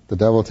mountain. The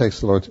devil takes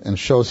the Lord and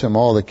shows him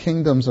all the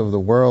kingdoms of the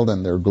world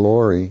and their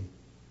glory.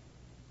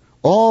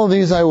 All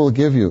these I will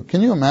give you.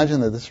 Can you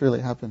imagine that this really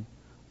happened?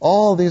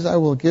 All these I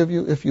will give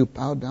you if you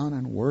bow down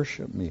and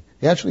worship me.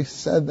 He actually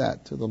said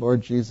that to the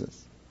Lord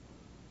Jesus.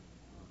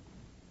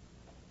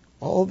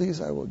 All these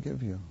I will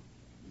give you.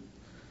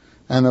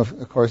 And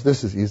of course,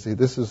 this is easy.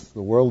 This is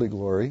the worldly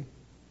glory.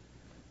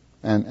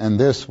 And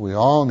this we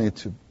all need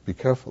to be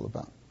careful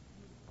about,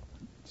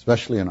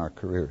 especially in our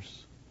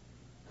careers.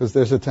 Because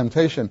there's a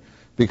temptation,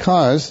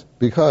 because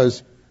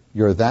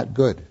you're that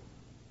good.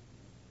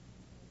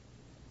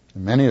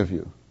 And many of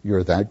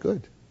you're that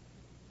good.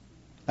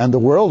 And the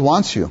world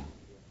wants you.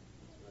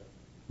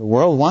 The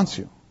world wants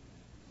you.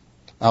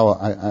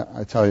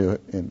 I tell you,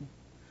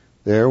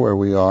 there where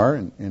we are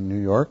in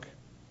New York,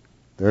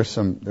 there's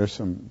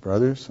some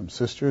brothers, some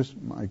sisters.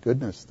 My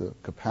goodness, the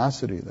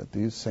capacity that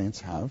these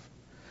saints have.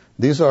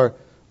 These are,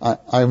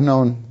 I've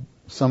known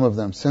some of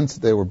them since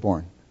they were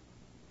born.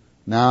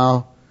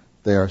 Now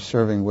they are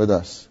serving with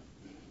us,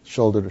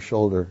 shoulder to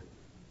shoulder,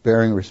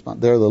 bearing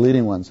response. They're the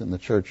leading ones in the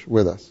church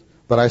with us.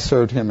 But I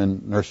served him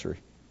in nursery.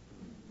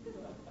 It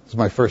was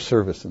my first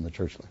service in the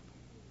church life.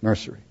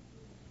 Nursery.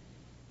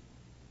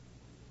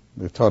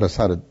 They've taught us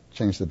how to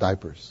change the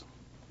diapers.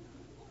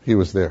 He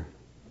was there.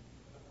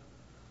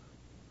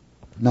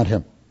 Not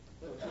him.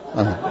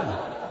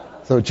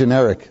 So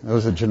generic. It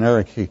was a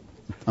generic he.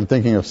 I'm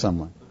thinking of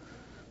someone.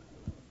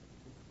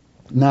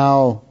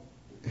 Now,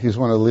 he's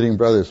one of the leading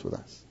brothers with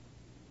us.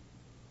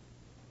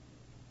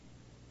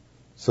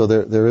 So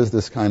there is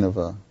this kind of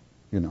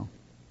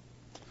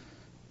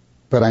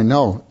But I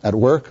know at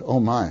work, oh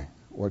my,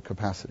 what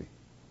capacity.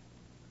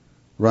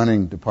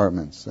 Running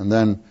departments. And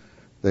then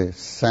they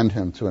send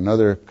him to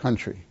another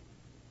country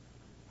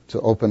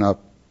to open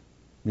up,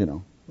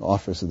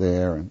 office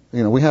there.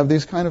 And, we have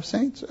these kind of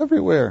saints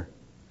everywhere.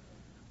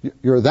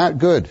 You're that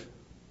good.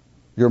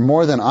 You're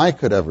more than I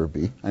could ever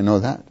be. I know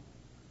that.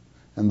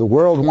 And the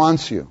world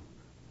wants you.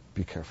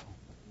 Be careful.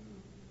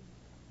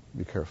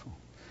 Be careful.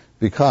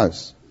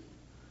 Because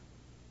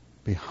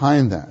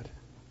behind that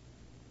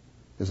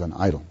is an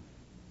idol.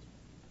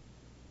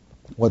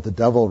 What the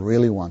devil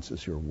really wants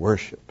is your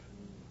worship.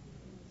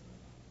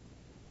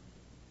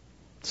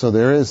 So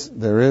there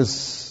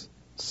is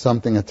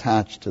something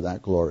attached to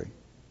that glory.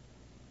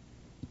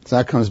 So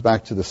that comes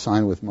back to the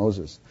sign with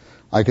Moses.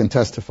 I can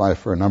testify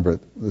for a number.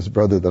 This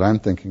brother that I'm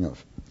thinking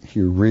of,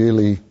 he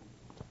really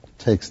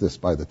takes this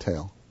by the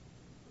tail.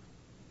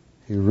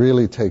 He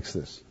really takes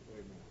this.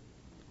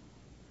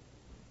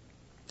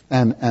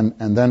 And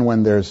then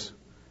when there's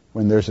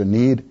a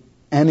need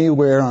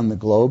anywhere on the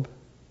globe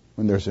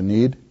when there's a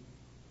need.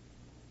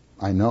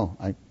 I know.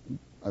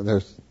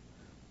 There's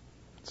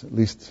at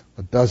least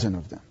a dozen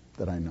of them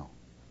that I know.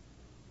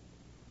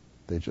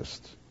 They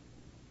just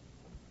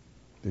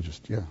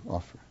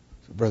offer.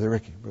 So, Brother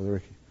Ricky,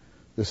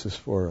 this is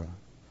for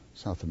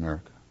South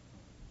America.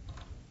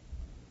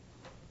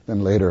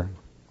 Then later,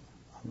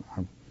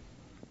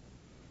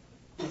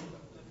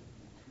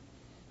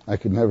 I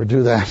could never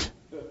do that,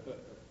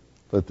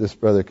 but this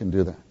brother can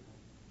do that.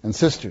 And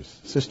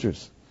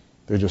sisters,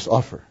 they just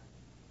offer.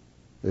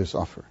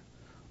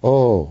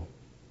 Oh,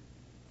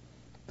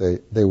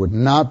 they would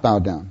not bow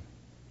down.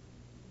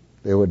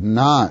 They would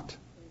not.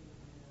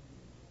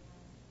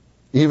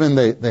 Even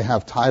they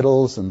have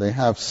titles and they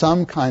have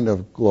some kind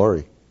of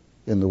glory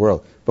in the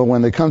world. But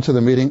when they come to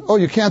the meeting,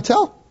 you can't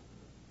tell.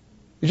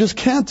 You just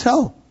can't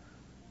tell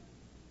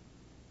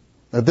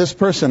that this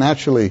person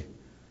actually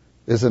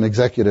is an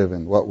executive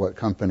in what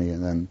company,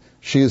 and then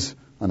she's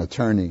an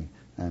attorney,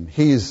 and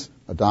he's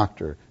a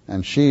doctor,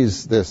 and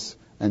she's this.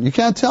 And you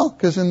can't tell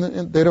because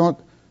they don't.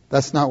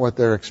 That's not what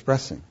they're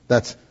expressing.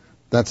 That's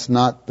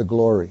not the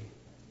glory.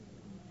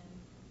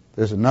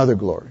 There's another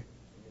glory.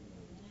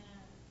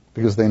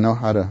 Because they know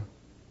how to,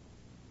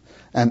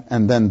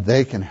 and then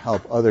they can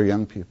help other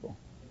young people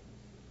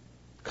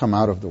come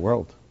out of the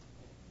world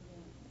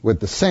with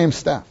the same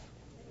staff,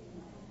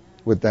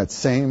 with that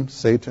same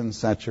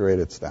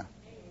Satan-saturated staff.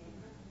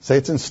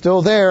 Satan's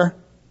still there,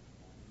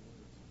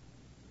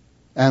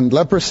 and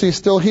leprosy's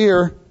still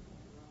here,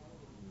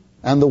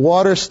 and the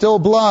water's still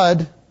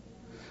blood,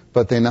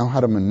 but they know how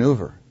to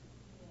maneuver.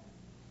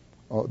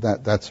 Oh,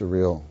 that's a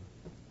real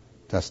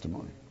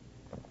testimony.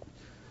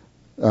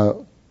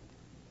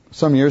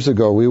 Some years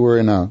ago, we were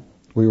in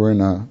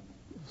a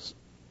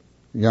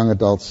young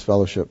adults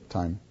fellowship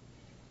time,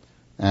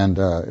 and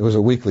it was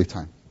a weekly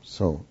time,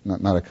 so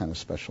not a kind of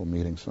special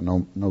meeting. So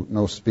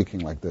no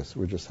speaking like this.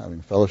 We're just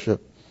having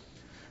fellowship,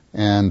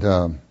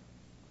 and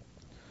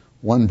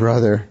one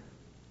brother,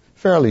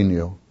 fairly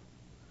new,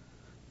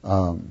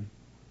 and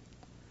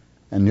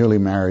newly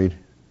married,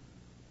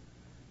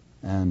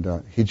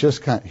 and he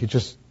just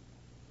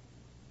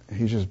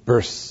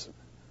bursts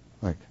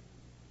like,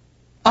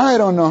 I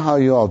don't know how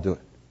you all do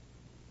it.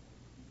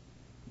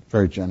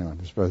 Very genuine.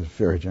 This brother's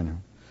very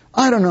genuine.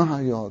 I don't know how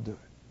you all do it.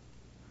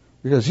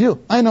 Because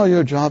I know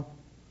your job.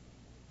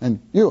 And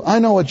I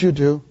know what you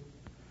do.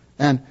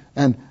 And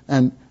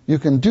you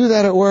can do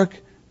that at work.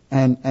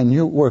 And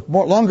you work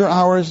longer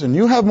hours. And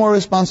you have more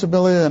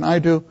responsibility than I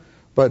do.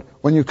 But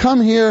when you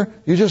come here,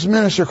 you just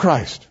minister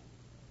Christ.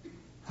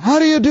 How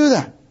do you do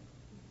that?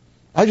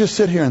 I just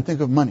sit here and think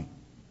of money.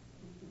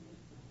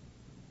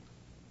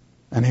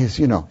 And he's,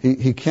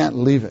 he can't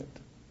leave it.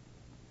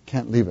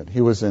 Can't leave it. He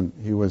was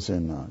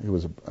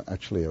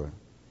actually a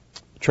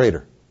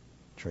trader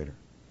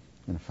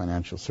in a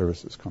financial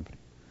services company.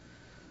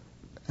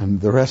 And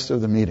the rest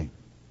of the meeting,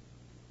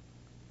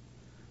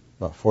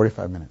 about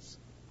 45 minutes,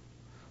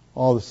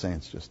 all the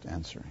saints just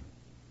answering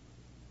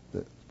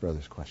the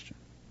brother's question.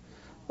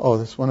 Oh,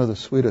 that's one of the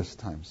sweetest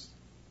times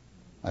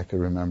I could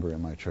remember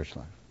in my church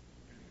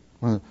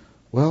life.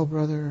 Well,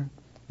 brother,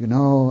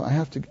 I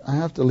have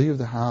to leave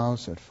the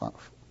house at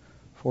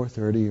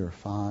 4:30 or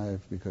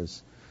 5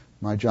 because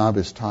my job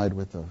is tied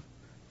with the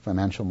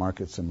financial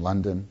markets in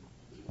London.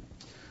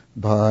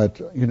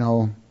 But,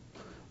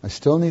 I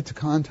still need to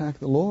contact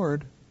the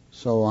Lord.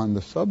 So on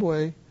the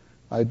subway,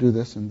 I do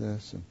this and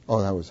this. And,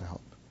 that was a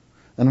help.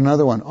 And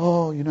another one,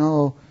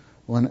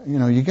 when,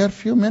 you get a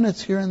few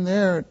minutes here and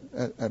there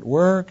at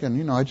work,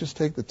 and, I just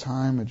take the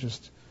time and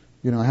just,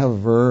 I have a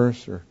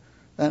verse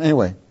and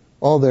anyway,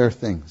 all their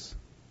things.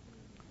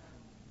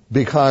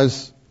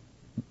 Because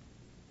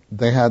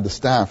they had the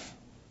staff,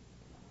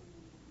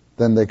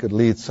 then they could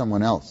lead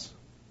someone else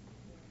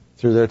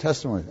through their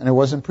testimony. And it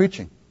wasn't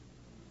preaching.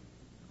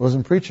 It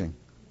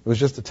was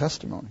just a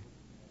testimony.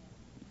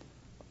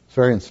 It's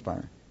very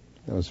inspiring.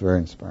 It was very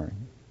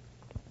inspiring.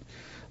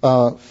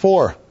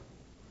 4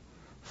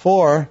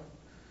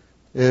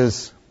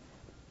 is,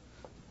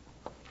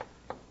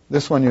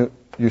 this one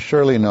you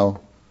surely know.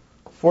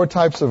 4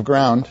 types of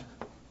ground.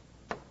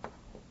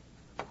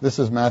 This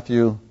is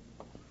Matthew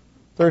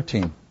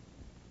 13.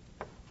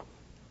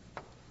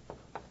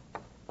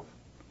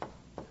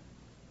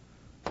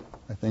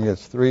 I think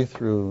it's 3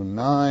 through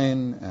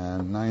 9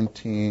 and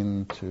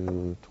 19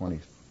 to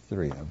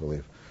 23, I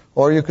believe.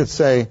 Or you could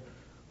say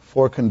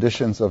 4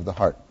 conditions of the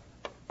heart.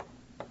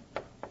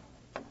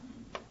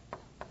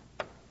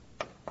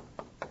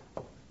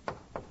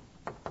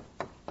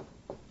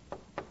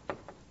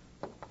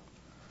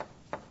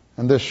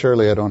 And this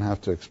surely I don't have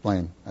to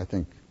explain. I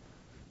think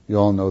you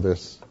all know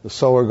this. The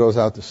sower goes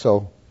out to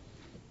sow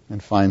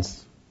and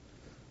finds.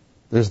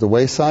 There's the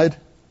wayside,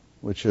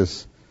 which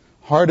is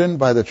hardened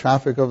by the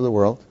traffic of the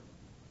world.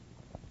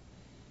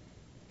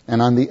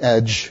 And on the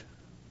edge.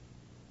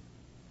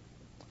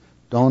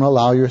 Don't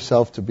allow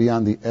yourself to be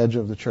on the edge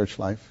of the church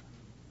life.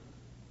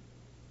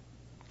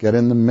 Get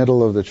in the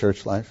middle of the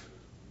church life.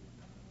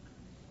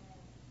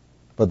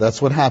 But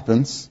that's what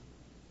happens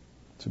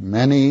to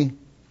many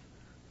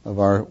of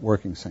our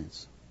working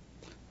saints.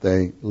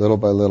 They, little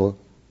by little,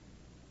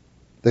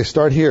 they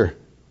start here,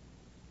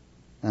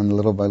 and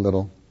little by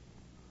little,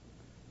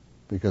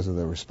 because of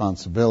their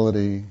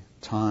responsibility,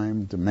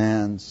 time,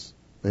 demands,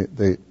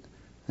 and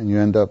you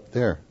end up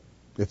there.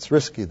 It's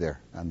risky there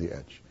on the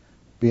edge.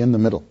 Be in the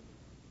middle.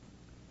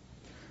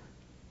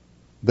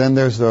 Then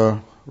there's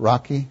the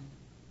rocky,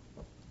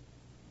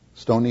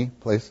 stony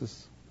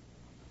places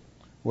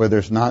where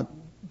there's not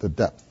the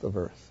depth of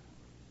earth.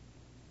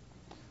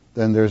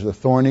 Then there's the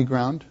thorny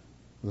ground.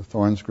 The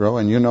thorns grow,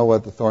 and you know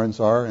what the thorns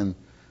are in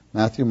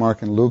Matthew,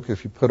 Mark, and Luke.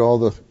 If you put all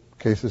the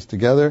cases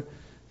together,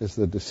 it's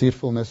the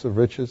deceitfulness of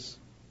riches,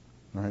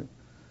 right?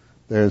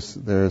 There's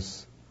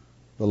the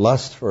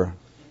lust for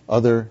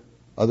other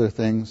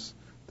things.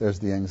 There's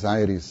the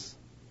anxieties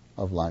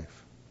of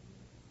life.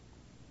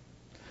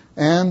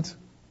 And,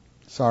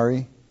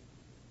 sorry,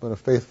 but a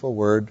faithful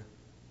word,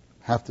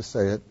 have to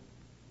say it,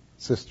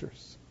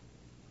 sisters.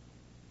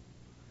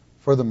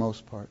 For the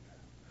most part,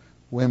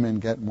 women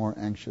get more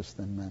anxious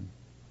than men.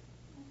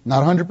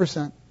 Not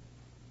 100%.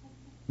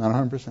 Not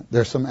 100%.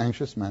 There's some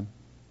anxious men,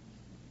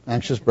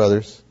 anxious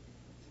brothers.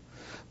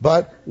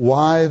 But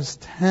wives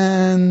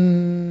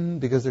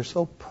tend, because they're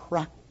so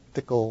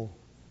practical,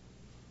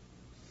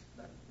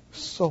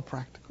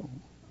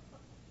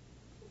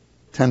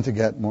 tend to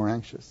get more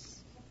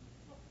anxious.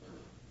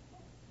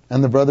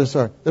 And the brothers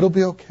are, it'll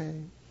be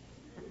okay.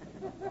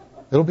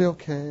 It'll be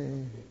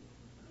okay.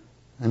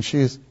 And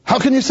she's, how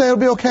can you say it'll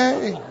be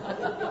okay?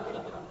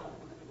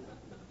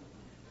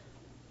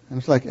 And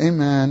it's like,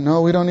 amen.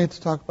 No, we don't need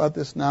to talk about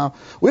this now.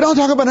 We don't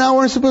talk about how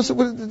we're supposed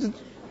to.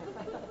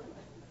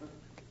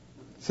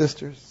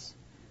 Sisters,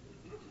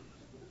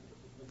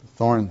 the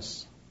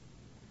thorns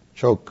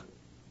choke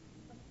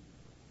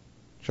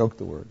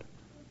the word.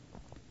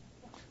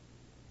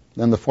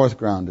 Then the fourth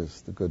ground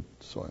is the good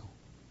soil.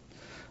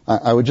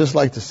 I would just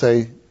like to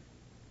say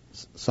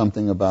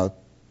something about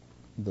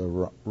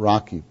the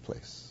rocky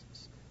place.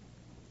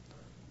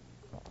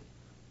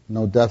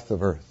 No depth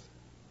of earth.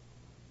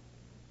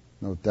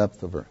 No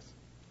depth of earth.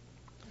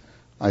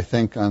 I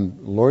think on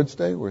Lord's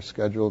Day we're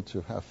scheduled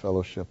to have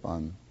fellowship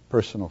on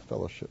personal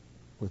fellowship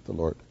with the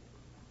Lord.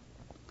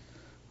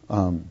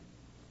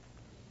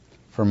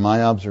 From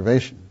my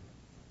observation,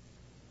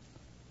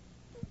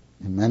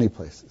 in many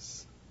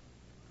places,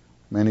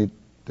 many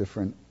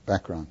different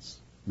backgrounds,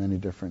 many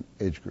different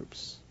age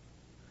groups,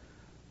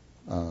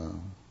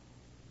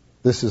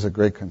 this is a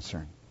great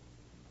concern,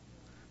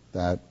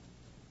 that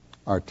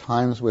our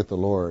times with the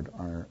Lord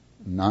are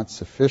not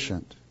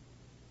sufficient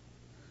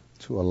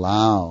to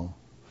allow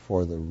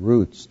for the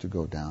roots to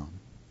go down,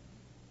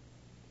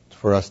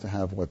 for us to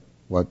have what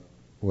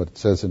it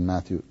says in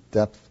Matthew,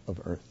 depth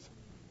of earth.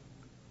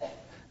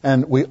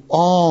 And we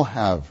all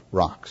have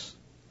rocks.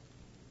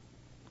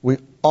 We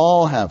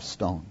all have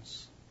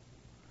stones.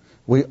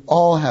 We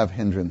all have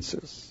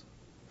hindrances.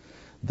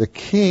 The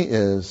key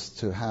is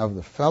to have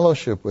the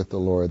fellowship with the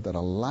Lord that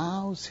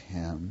allows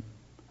Him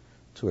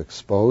to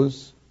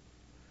expose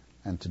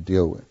and to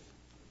deal with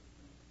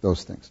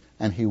those things.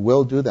 And He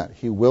will do that.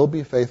 He will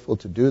be faithful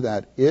to do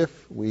that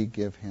if we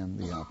give Him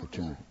the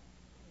opportunity.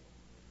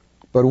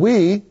 But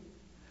we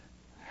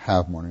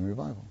have morning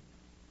revival.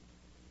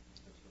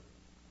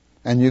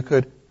 And you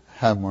could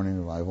have morning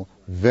revival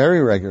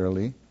very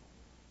regularly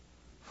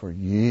for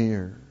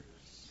years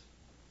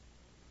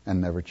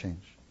and never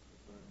change.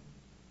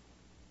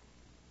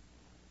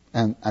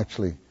 And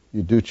actually,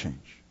 you do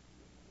change.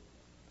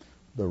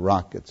 The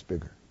rock gets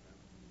bigger.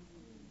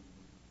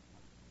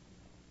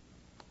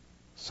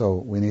 So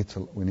we need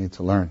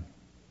to learn.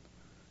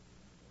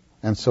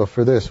 And so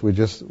for this, we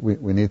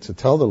need to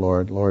tell the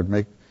Lord,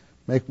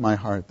 make my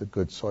heart the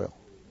good soil.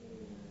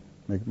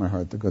 Make my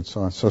heart the good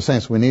soil. So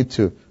saints, we need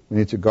to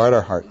guard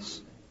our hearts.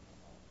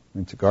 We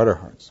need to guard our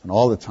hearts, and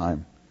all the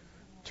time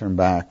turn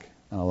back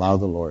and allow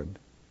the Lord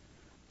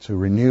to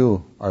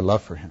renew our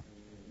love for Him.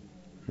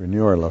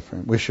 Renew our love for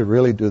Him. We should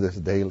really do this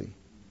daily.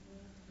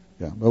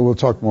 Yeah, but we'll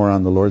talk more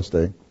on the Lord's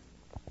Day.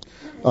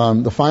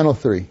 The final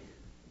three.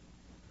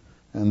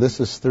 And this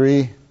is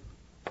 3,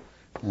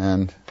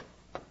 and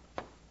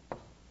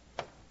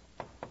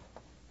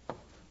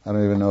I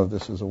don't even know if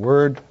this is a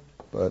word,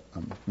 but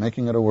I'm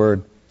making it a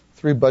word.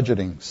 3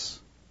 budgetings.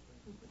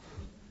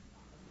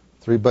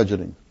 3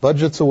 budgeting.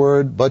 Budget's a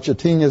word,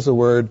 budgeting is a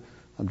word.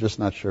 I'm just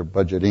not sure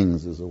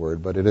budgetings is a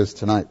word, but it is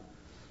tonight.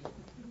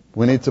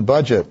 We need to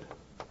budget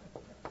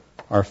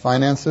our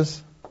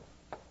finances,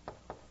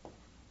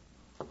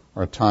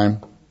 our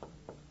time,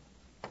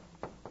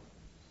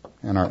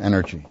 and our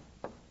energy.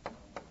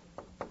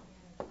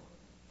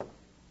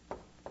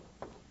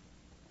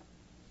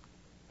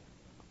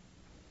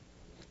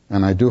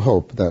 And I do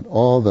hope that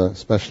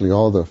especially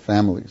all the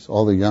families,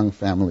 all the young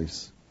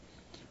families,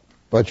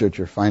 budget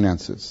your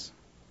finances.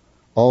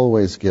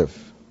 Always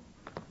give.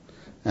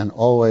 And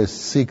always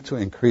seek to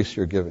increase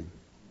your giving.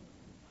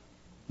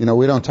 You know,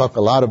 we don't talk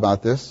a lot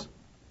about this.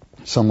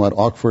 Somewhat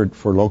awkward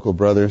for local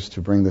brothers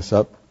to bring this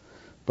up.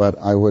 But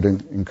I would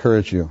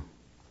encourage you.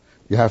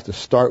 You have to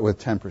start with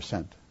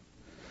 10%.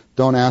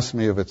 don't ask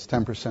me if it's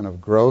 10%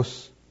 of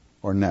gross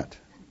or net.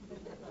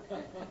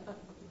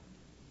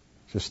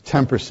 Just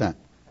 10%.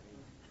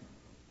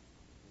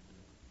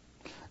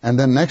 And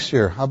then next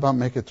year, how about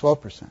make it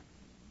 12%?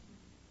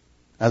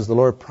 As the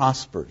Lord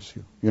prospers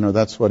you. You know,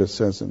 that's what it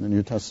says in the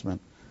New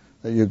Testament.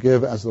 That you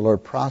give as the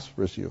Lord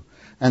prospers you.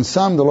 And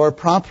some, the Lord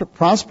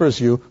prospers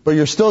you, but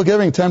you're still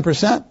giving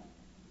 10%.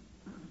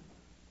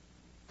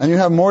 And you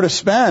have more to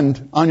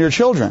spend on your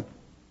children,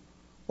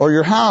 or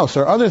your house,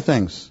 or other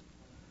things.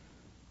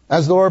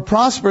 As the Lord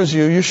prospers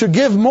you, you should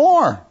give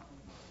more.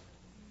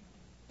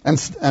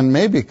 And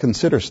maybe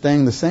consider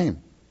staying the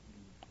same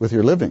with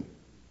your living.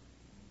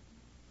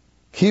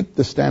 Keep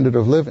the standard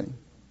of living.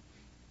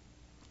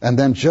 And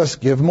then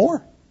just give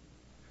more.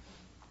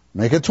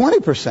 Make it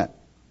 20%.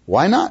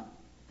 Why not?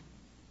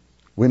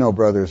 We know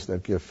brothers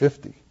that give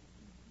 50,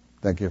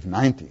 that give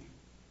 90.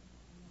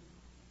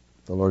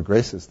 The Lord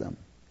graces them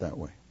that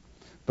way.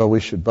 But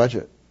we should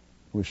budget.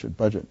 We should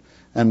budget.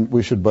 And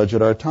we should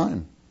budget our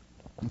time.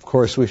 Of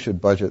course, we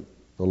should budget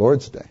the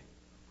Lord's Day.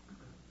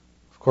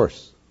 Of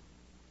course.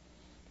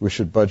 We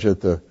should budget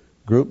the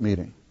group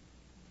meeting.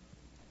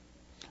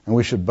 And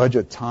we should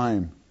budget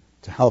time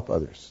to help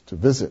others, to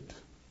visit,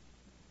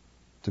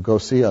 to go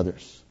see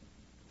others.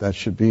 That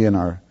should be in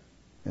our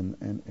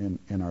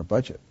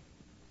budget.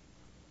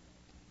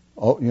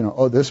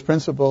 This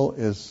principle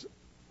is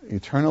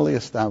eternally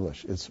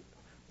established.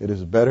 It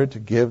is better to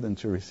give than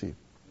to receive.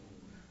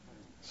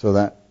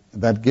 So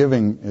that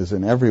giving is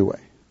in every way.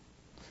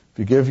 If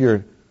you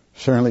give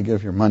certainly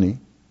give your money,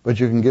 but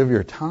you can give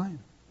your time,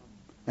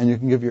 and you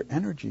can give your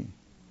energy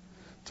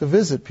to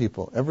visit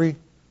people every,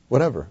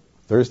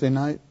 Thursday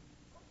night,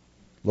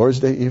 Lord's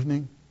Day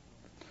evening.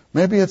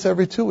 Maybe it's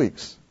every 2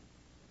 weeks,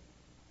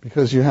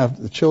 because you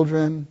have the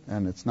children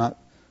and it's not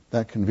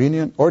that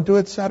convenient. Or do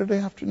it Saturday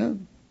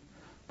afternoon.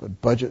 But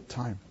budget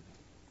time.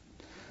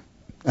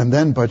 And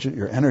then budget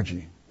your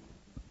energy.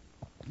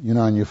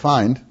 And you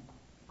find,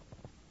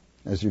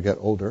 as you get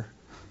older,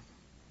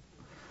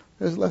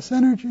 there's less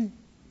energy.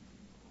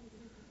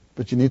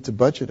 But you need to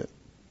budget it.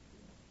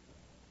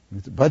 You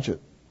need to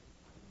budget.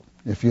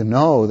 If you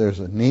know there's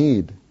a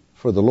need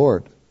for the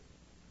Lord,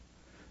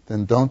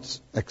 then don't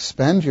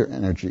expend your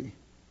energy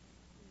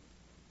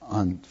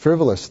on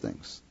frivolous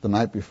things the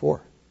night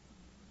before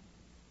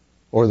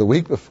or the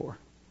week before.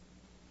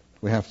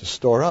 We have to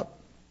store up.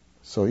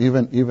 So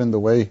even the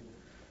way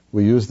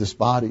we use this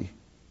body,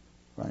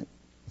 right?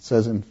 It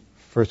says in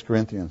 1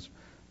 Corinthians,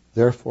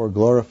 therefore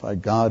glorify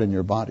God in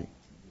your body.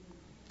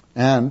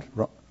 And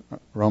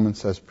Romans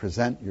says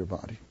present your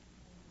body.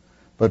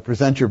 But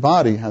present your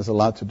body has a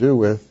lot to do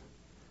with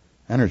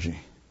energy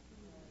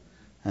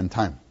and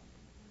time.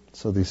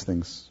 So these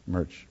things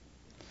merge.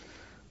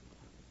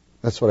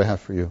 That's what I have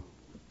for you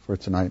for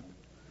tonight.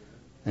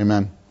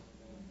 Amen.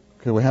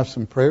 Could we have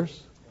some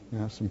prayers? We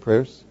have some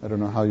prayers. I don't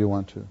know how you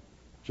want to.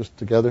 Just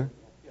together?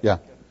 Yeah.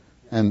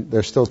 And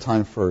there's still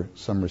time for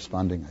some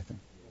responding, I think.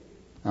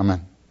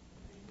 Amen.